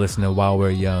right now you're listening to While We're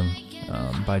Young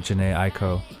by Janae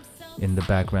Aiko in the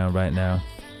background right now,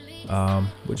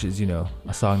 which is, you know,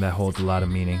 a song that holds a lot of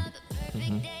meaning.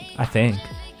 I think.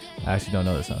 I actually don't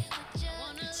know the song.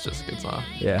 It's just a good song.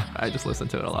 Yeah. I just listen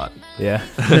to it a lot. Yeah.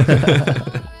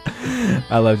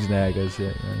 I love Janae Aiko's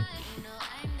shit, man.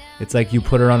 It's like you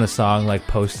put her on a song like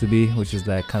Supposed to Be, which is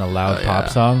that kind of loud pop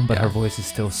song, but her voice is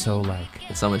still so like...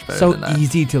 It's so much better so than that.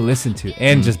 easy to listen to,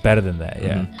 and just better than that.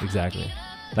 Yeah, exactly.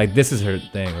 Like this is her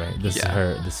thing, right? This is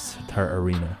her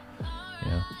arena.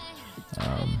 You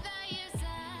know?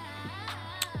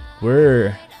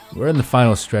 We're in the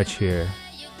final stretch here.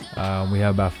 We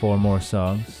have about 4 more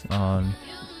songs on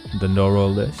the no-roll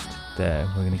list that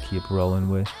we're gonna keep rolling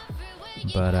with.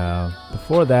 But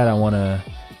before that, I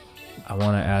I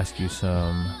want to ask you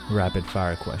some rapid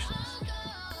fire questions.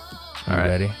 All You right.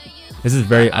 ready? This is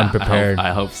very unprepared.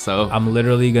 I hope so. I'm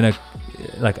literally gonna,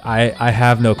 like, I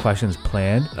have no questions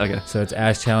planned. Okay. So it's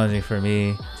as challenging for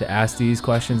me to ask these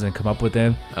questions and come up with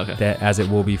them, Okay. that as it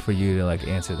will be for you to like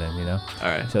answer them. You know. All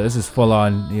right. So this is full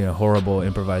on, horrible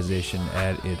improvisation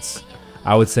at its,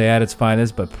 I would say at its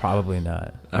finest, but probably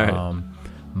not. All right.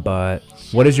 But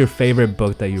what is your favorite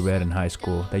book that you read in high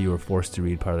school that you were forced to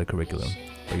read, part of the curriculum,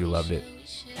 but you loved it?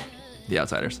 The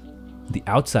Outsiders. The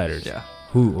Outsiders. Yeah.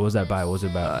 Who? What was that by? What was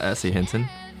it about? S.E. Hinton.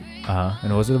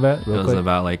 And what was it about? Real It was quick?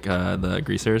 about like the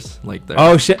greasers, like the.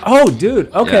 Oh shit! Oh dude.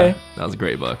 Okay. Yeah, that was a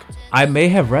great book. I may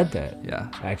have read that. Yeah.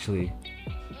 Actually.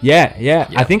 Yeah.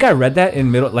 I think I read that in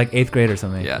like 8th grade or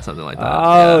something. Yeah, something like that.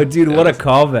 Oh, Yeah. dude, It what was- a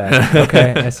callback.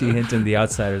 Okay, S.E. Hinton, The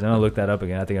Outsiders. I'm gonna look that up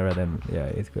again. I think I read that in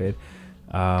 8th grade.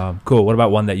 Cool. What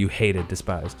about one that you hated,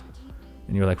 despised,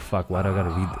 and you were like, "Fuck, why do I gotta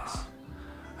read this?"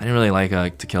 I didn't really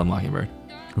like To Kill a Mockingbird.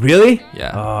 Really?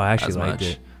 Yeah. Oh, I actually as liked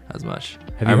much, it. As much.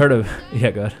 Have you heard of?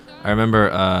 Yeah, go ahead. I remember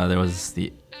there was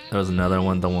another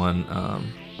one. The one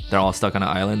they're all stuck on an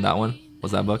island. That one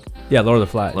was that book. Yeah, Lord of the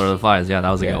Flies. Lord of the Flies. Yeah, that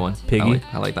was a Yeah. good one. Piggy.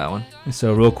 I like that one.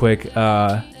 So real quick,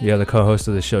 you're the co-host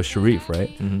of the show, Sharif, right?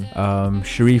 Mm-hmm.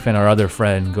 Sharif and our other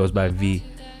friend goes by V.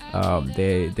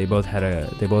 They both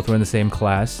were in the same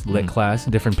class, lit class,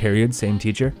 different periods, same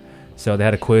teacher. So they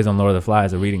had a quiz on Lord of the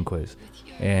Flies, a reading quiz.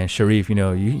 And Sharif, you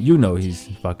know he's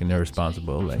fucking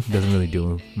irresponsible. Like, he doesn't really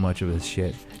do much of his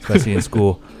shit, especially in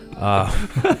school.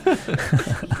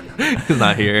 He's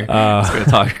not here. He's gonna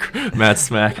talk mad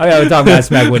smack. Oh yeah, we talk mad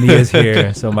smack when he is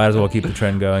here, so might as well keep the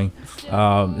trend going.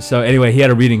 So anyway, he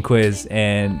had a reading quiz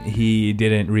and he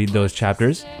didn't read those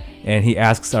chapters, and he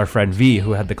asks our friend V,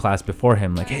 who had the class before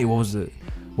him, like, "Hey, what was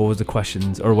the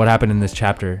questions, or what happened in this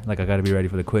chapter? Like, I got to be ready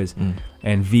for the quiz."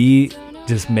 And V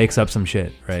just makes up some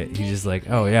shit, right? He's just like,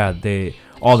 "Oh yeah,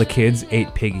 all the kids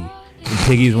ate Piggy." And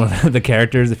Piggy's one of the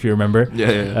characters, if you remember.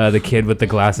 Yeah. The kid with the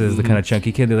glasses, the kind of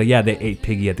chunky kid. They're like, yeah, they ate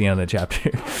Piggy at the end of the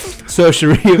chapter. So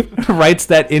Sharif writes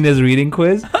that in his reading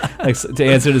quiz, like, to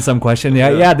answer to some question.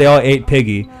 Yeah, they all ate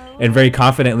Piggy. And very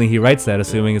confidently he writes that,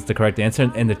 assuming it's the correct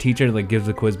answer. And the teacher like gives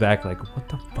the quiz back, like, what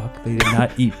the fuck? They did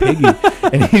not eat Piggy.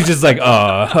 And he's just like,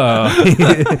 that's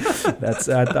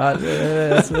what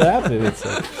happened. It's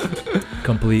like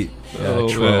complete troll.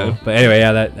 Man. But anyway, yeah,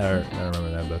 I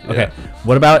remember that book. Okay,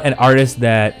 what about an artist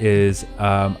that is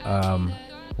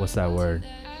what's that word?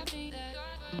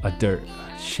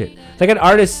 Shit. Like an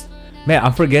artist. Man,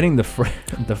 I'm forgetting the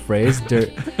phrase.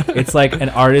 Dirt. It's like an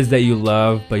artist that you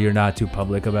love, but you're not too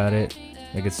public about it.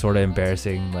 Like, it's sort of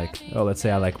embarrassing. Like, let's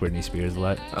say I like Britney Spears a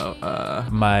lot. I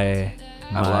I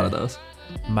have a lot of those.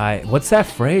 What's that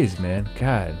phrase, man?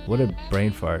 God, what a brain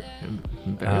fart.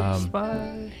 Embarrassed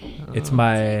by. It's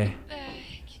my,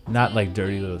 not like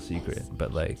dirty little secret,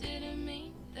 but like,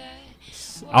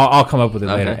 I'll come up with it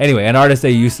later. Okay. Anyway, an artist that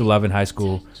you used to love in high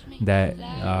school that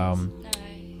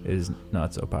is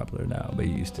not so popular now, but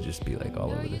you used to just be like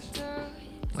all over this.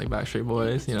 Like Backstreet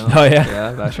Boys, you know. Oh yeah.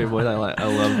 Yeah, Backstreet Boys. I love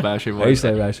Backstreet Boys. I used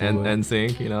to like Backstreet Boys. And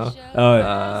NSYNC, you know.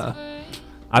 Oh.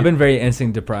 I've been very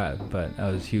NSYNC deprived, but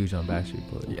I was huge on Backstreet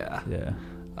Boys. Yeah.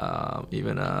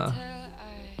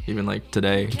 Even like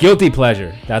today. Guilty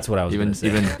pleasure. That's what I was Even gonna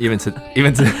say. even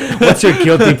to. What's your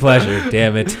guilty pleasure?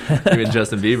 Damn it. Even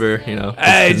Justin Bieber, you know.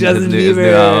 Hey, Justin his new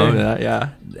Bieber. album, yeah.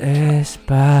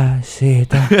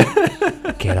 Despacito.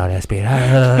 Quiero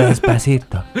respirar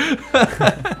despacito.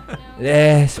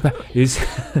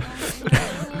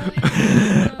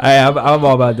 I'm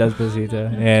all about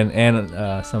Despacito and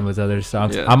some of his other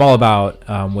songs. Yeah. I'm all about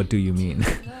What Do You Mean?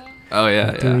 Oh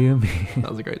yeah, What do you mean? That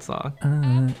was a great song.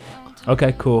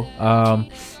 Okay, cool.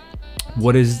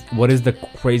 What is the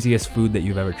craziest food that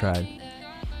you've ever tried?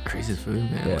 Craziest food,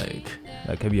 man. Yeah.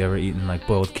 Like, have you ever eaten like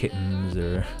boiled kittens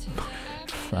or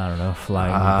I don't know,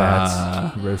 flying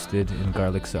bats roasted in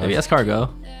garlic sauce? Maybe escargot.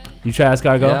 You try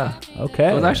escargot? Yeah.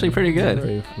 Okay. It was actually pretty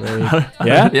good.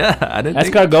 Yeah? Yeah, I didn't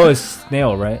think. Escargot is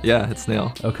snail, right? Yeah, it's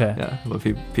snail. Okay. Yeah, but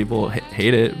people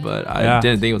hate it, but I Yeah.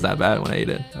 didn't think it was that bad when I ate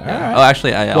it. Yeah. Alright. Oh,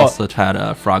 actually, I also had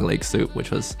a frog leg soup,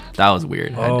 which was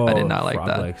weird. I did not like frog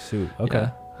that. leg soup. Okay.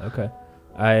 Yeah. Okay.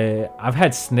 I've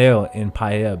had snail in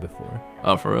paella before.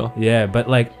 Oh, for real? Yeah, but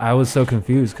like I was so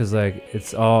confused because like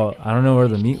it's all, I don't know where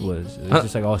the meat was. It was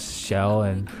just like all shell,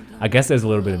 and I guess there's a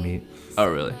little bit of meat. Oh,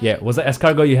 really? Yeah. Was the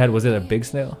escargot you had? Was it a big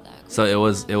snail? So it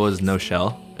was no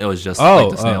shell. It was just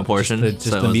like the snail portion. Just so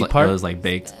the it was meat like, part? It was like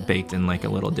baked in like a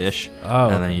little dish. Oh,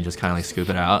 and then you just kind of like scoop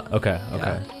it out. Okay.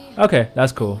 Okay,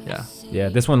 that's cool. Yeah. Yeah,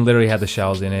 this one literally had the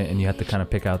shells in it, and you had to kind of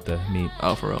pick out the meat.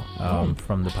 Oh, for real?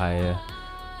 From the paella.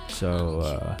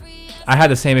 So I had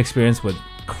the same experience with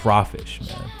crawfish,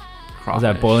 man. I was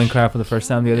at Boiling Crab for the first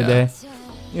time the other day,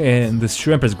 and the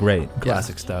shrimp is great,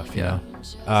 classic stuff. You know,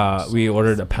 we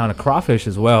ordered a pound of crawfish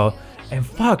as well, and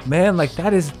fuck, man, like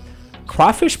that is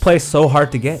crawfish plays so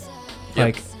hard to get.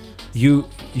 Like you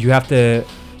have to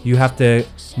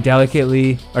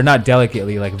delicately, or not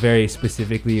delicately, like very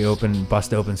specifically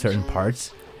bust open certain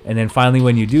parts, and then finally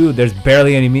when you do, there's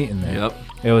barely any meat in there.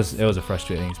 It was a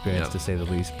frustrating experience to say the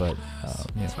least, but so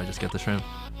I just get the shrimp.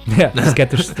 Yeah, just stick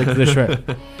to the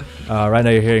shrimp. Right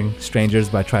now you're hearing Strangers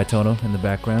by Tritonal in the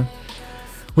background.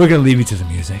 We're gonna leave you to the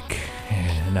music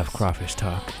and enough crawfish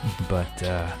talk, but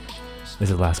this is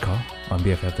the last call on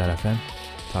BFF.FM.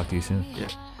 Talk to you soon.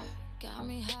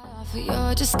 For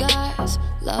your disguise,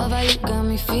 love how you got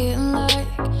me feeling like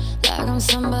I'm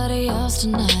somebody else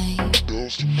tonight.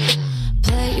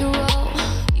 Play your role,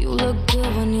 you look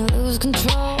good when you lose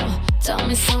control. Tell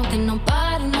me something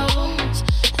nobody knows,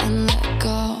 and let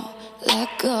go, let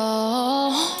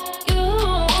go. You,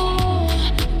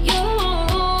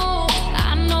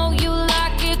 I know you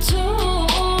like it too.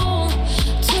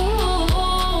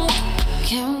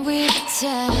 Can we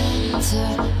pretend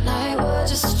tonight we're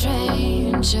just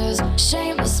strangers?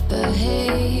 Shameless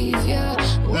behavior.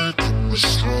 We can be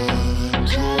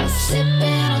strangers.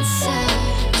 Sipping on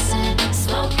sex and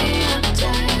smoking on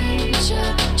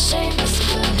danger. Shameless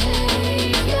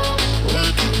behavior. We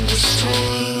can be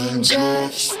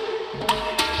strangers.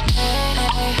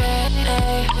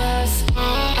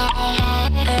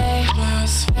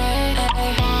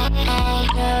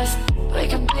 We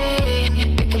can be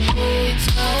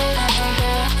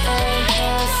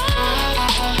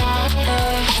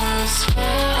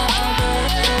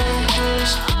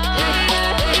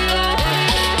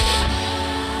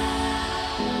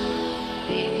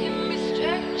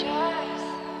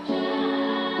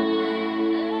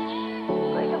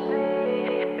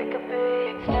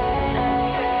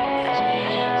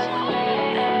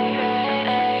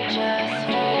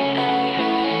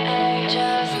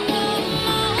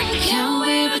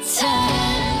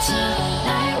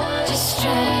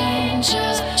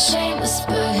shameless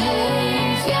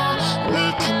behavior. We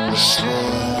can be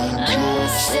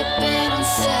strangers. Sipping on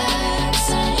sex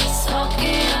and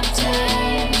smoking on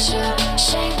danger.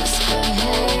 Shameless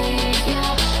behavior.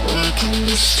 We can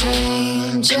be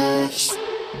strangers.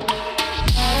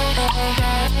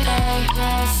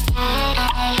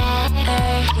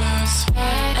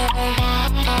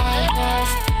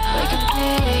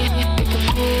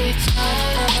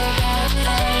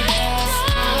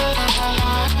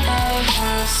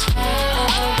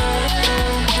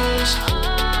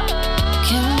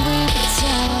 Can we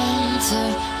pretend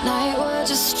tonight we're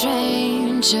just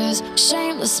strangers?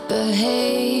 Shameless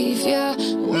behavior.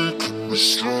 We can be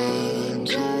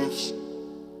strangers.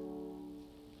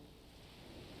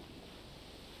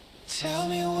 Tell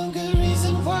me one good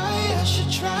reason why I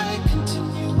should try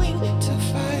continuing to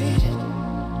fight it.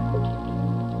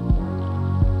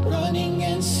 Running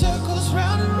in circles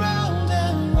round and round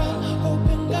and round,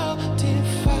 hoping I'll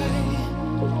defy it.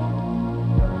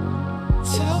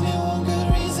 Tell me one good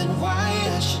reason why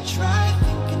I should try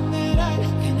thinking that I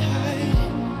can hide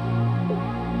it.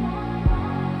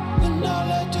 When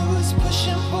all I do is push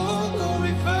and pull, go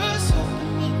reverse,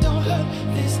 hoping it don't hurt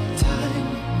this time.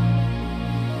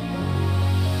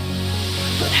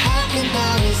 But how can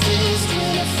I resist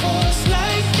when a force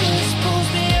like this pulls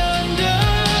me under?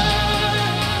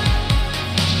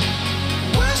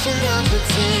 Why should I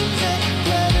pretend that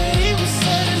gravity will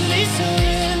suddenly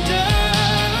surrender?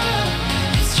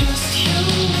 It's just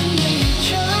human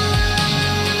nature.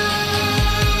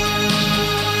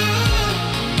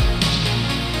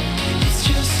 It's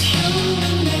just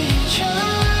human nature.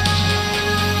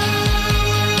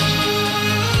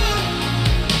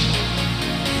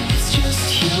 It's just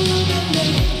human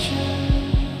nature.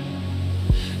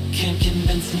 Can't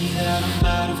convince me that I'm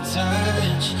out of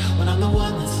touch when I'm the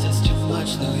one that says too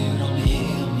much, though you don't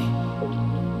hear me.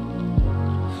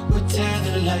 We're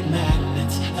tethered like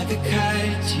magnets, like a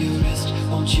kite to your wrist.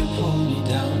 Won't you pull me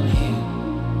down here?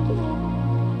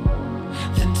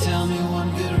 Then tell me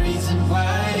one good reason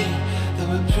why the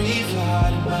reprieve for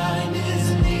heart and mind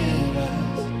isn't near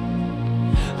us.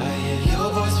 I hear your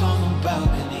voice from the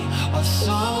balcony. Our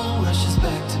song rushes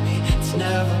back to me. It's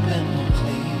never been more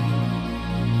clear.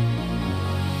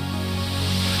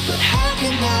 But how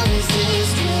can I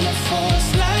resist when a force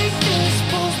like this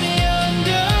pulls me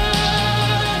under?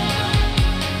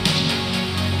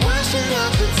 Why should I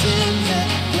pretend that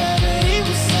gravity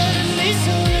will suddenly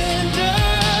surrender?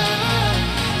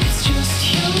 It's just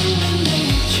human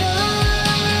nature.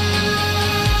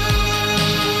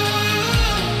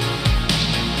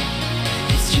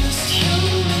 It's just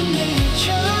human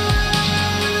nature.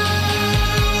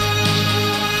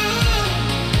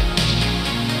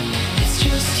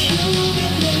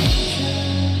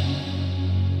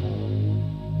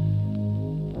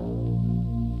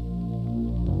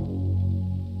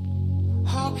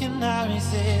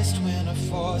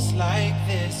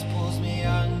 waves pulls me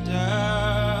under.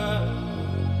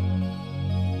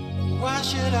 Why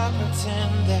should I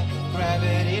pretend that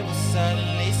gravity will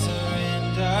suddenly surrender?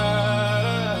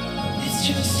 It's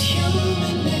just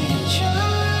human nature.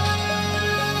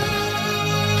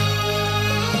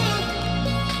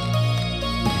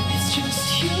 It's just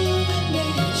human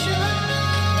nature.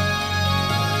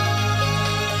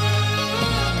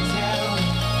 Tell me,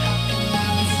 how can I?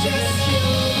 It's just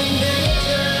human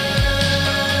nature.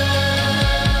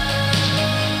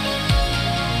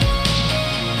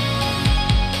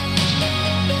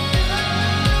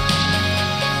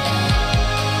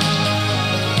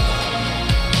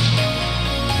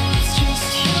 It's just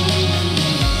human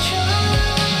nature.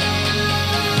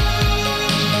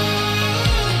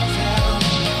 Tell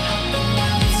me, how can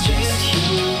I? It's just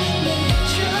human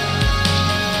nature.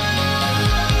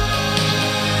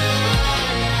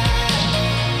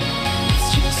 It's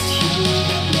just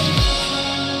human nature.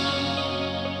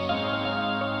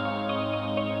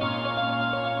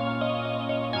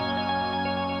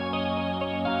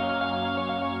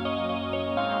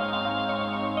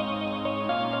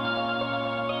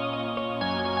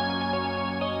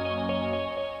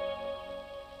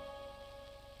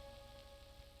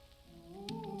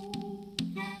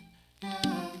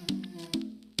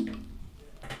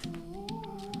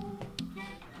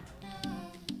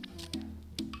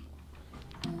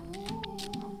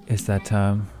 It's that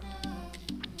time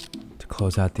to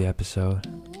close out the episode.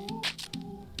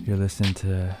 You were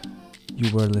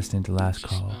listening to Last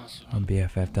Call on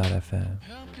BFF.FM.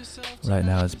 Right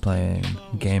now it's playing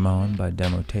Game On by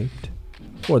Demo Taped.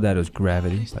 Before that it was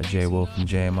Gravity by J Wolf and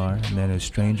JMR. And then it was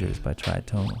Strangers by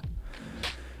Tritone.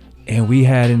 And we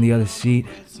had in the other seat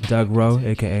Doug Rowe,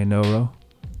 aka Noro.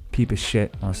 Peep his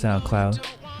shit on SoundCloud.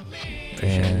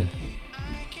 And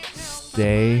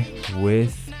stay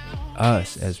with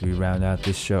us as we round out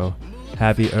this show.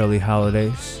 Happy early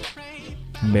holidays.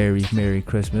 Merry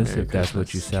Christmas, Merry if that's what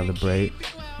Christmas. you celebrate.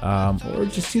 Or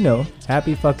just,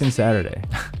 happy fucking Saturday.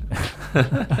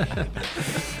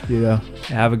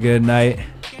 Have a good night.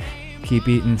 Keep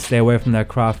eating, stay away from that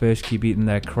crawfish, keep eating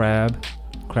that crab.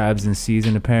 Crab's in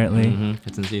season apparently. Mm-hmm.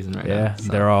 It's in season right now. Yeah,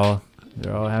 so. they're all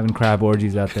having crab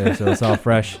orgies out there, so it's all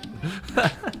fresh.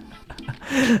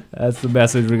 That's the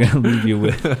message we're gonna leave you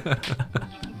with.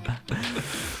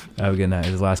 Have a good night.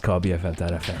 This is Last Call,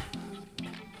 BFF.FM.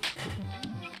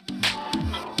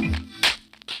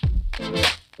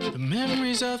 The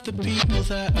memories of the people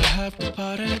that I have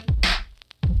departed.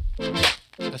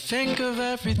 I think of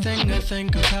everything, I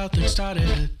think of how things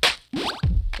started.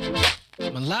 My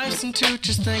life's into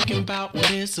just thinking about what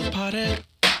is a parted.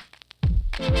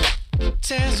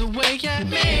 Tears away at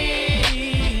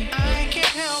me. I can't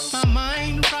help my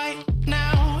mind right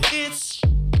now. It's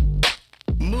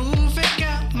moving,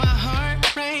 got my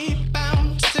heart rate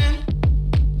bouncing.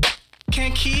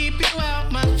 Can't keep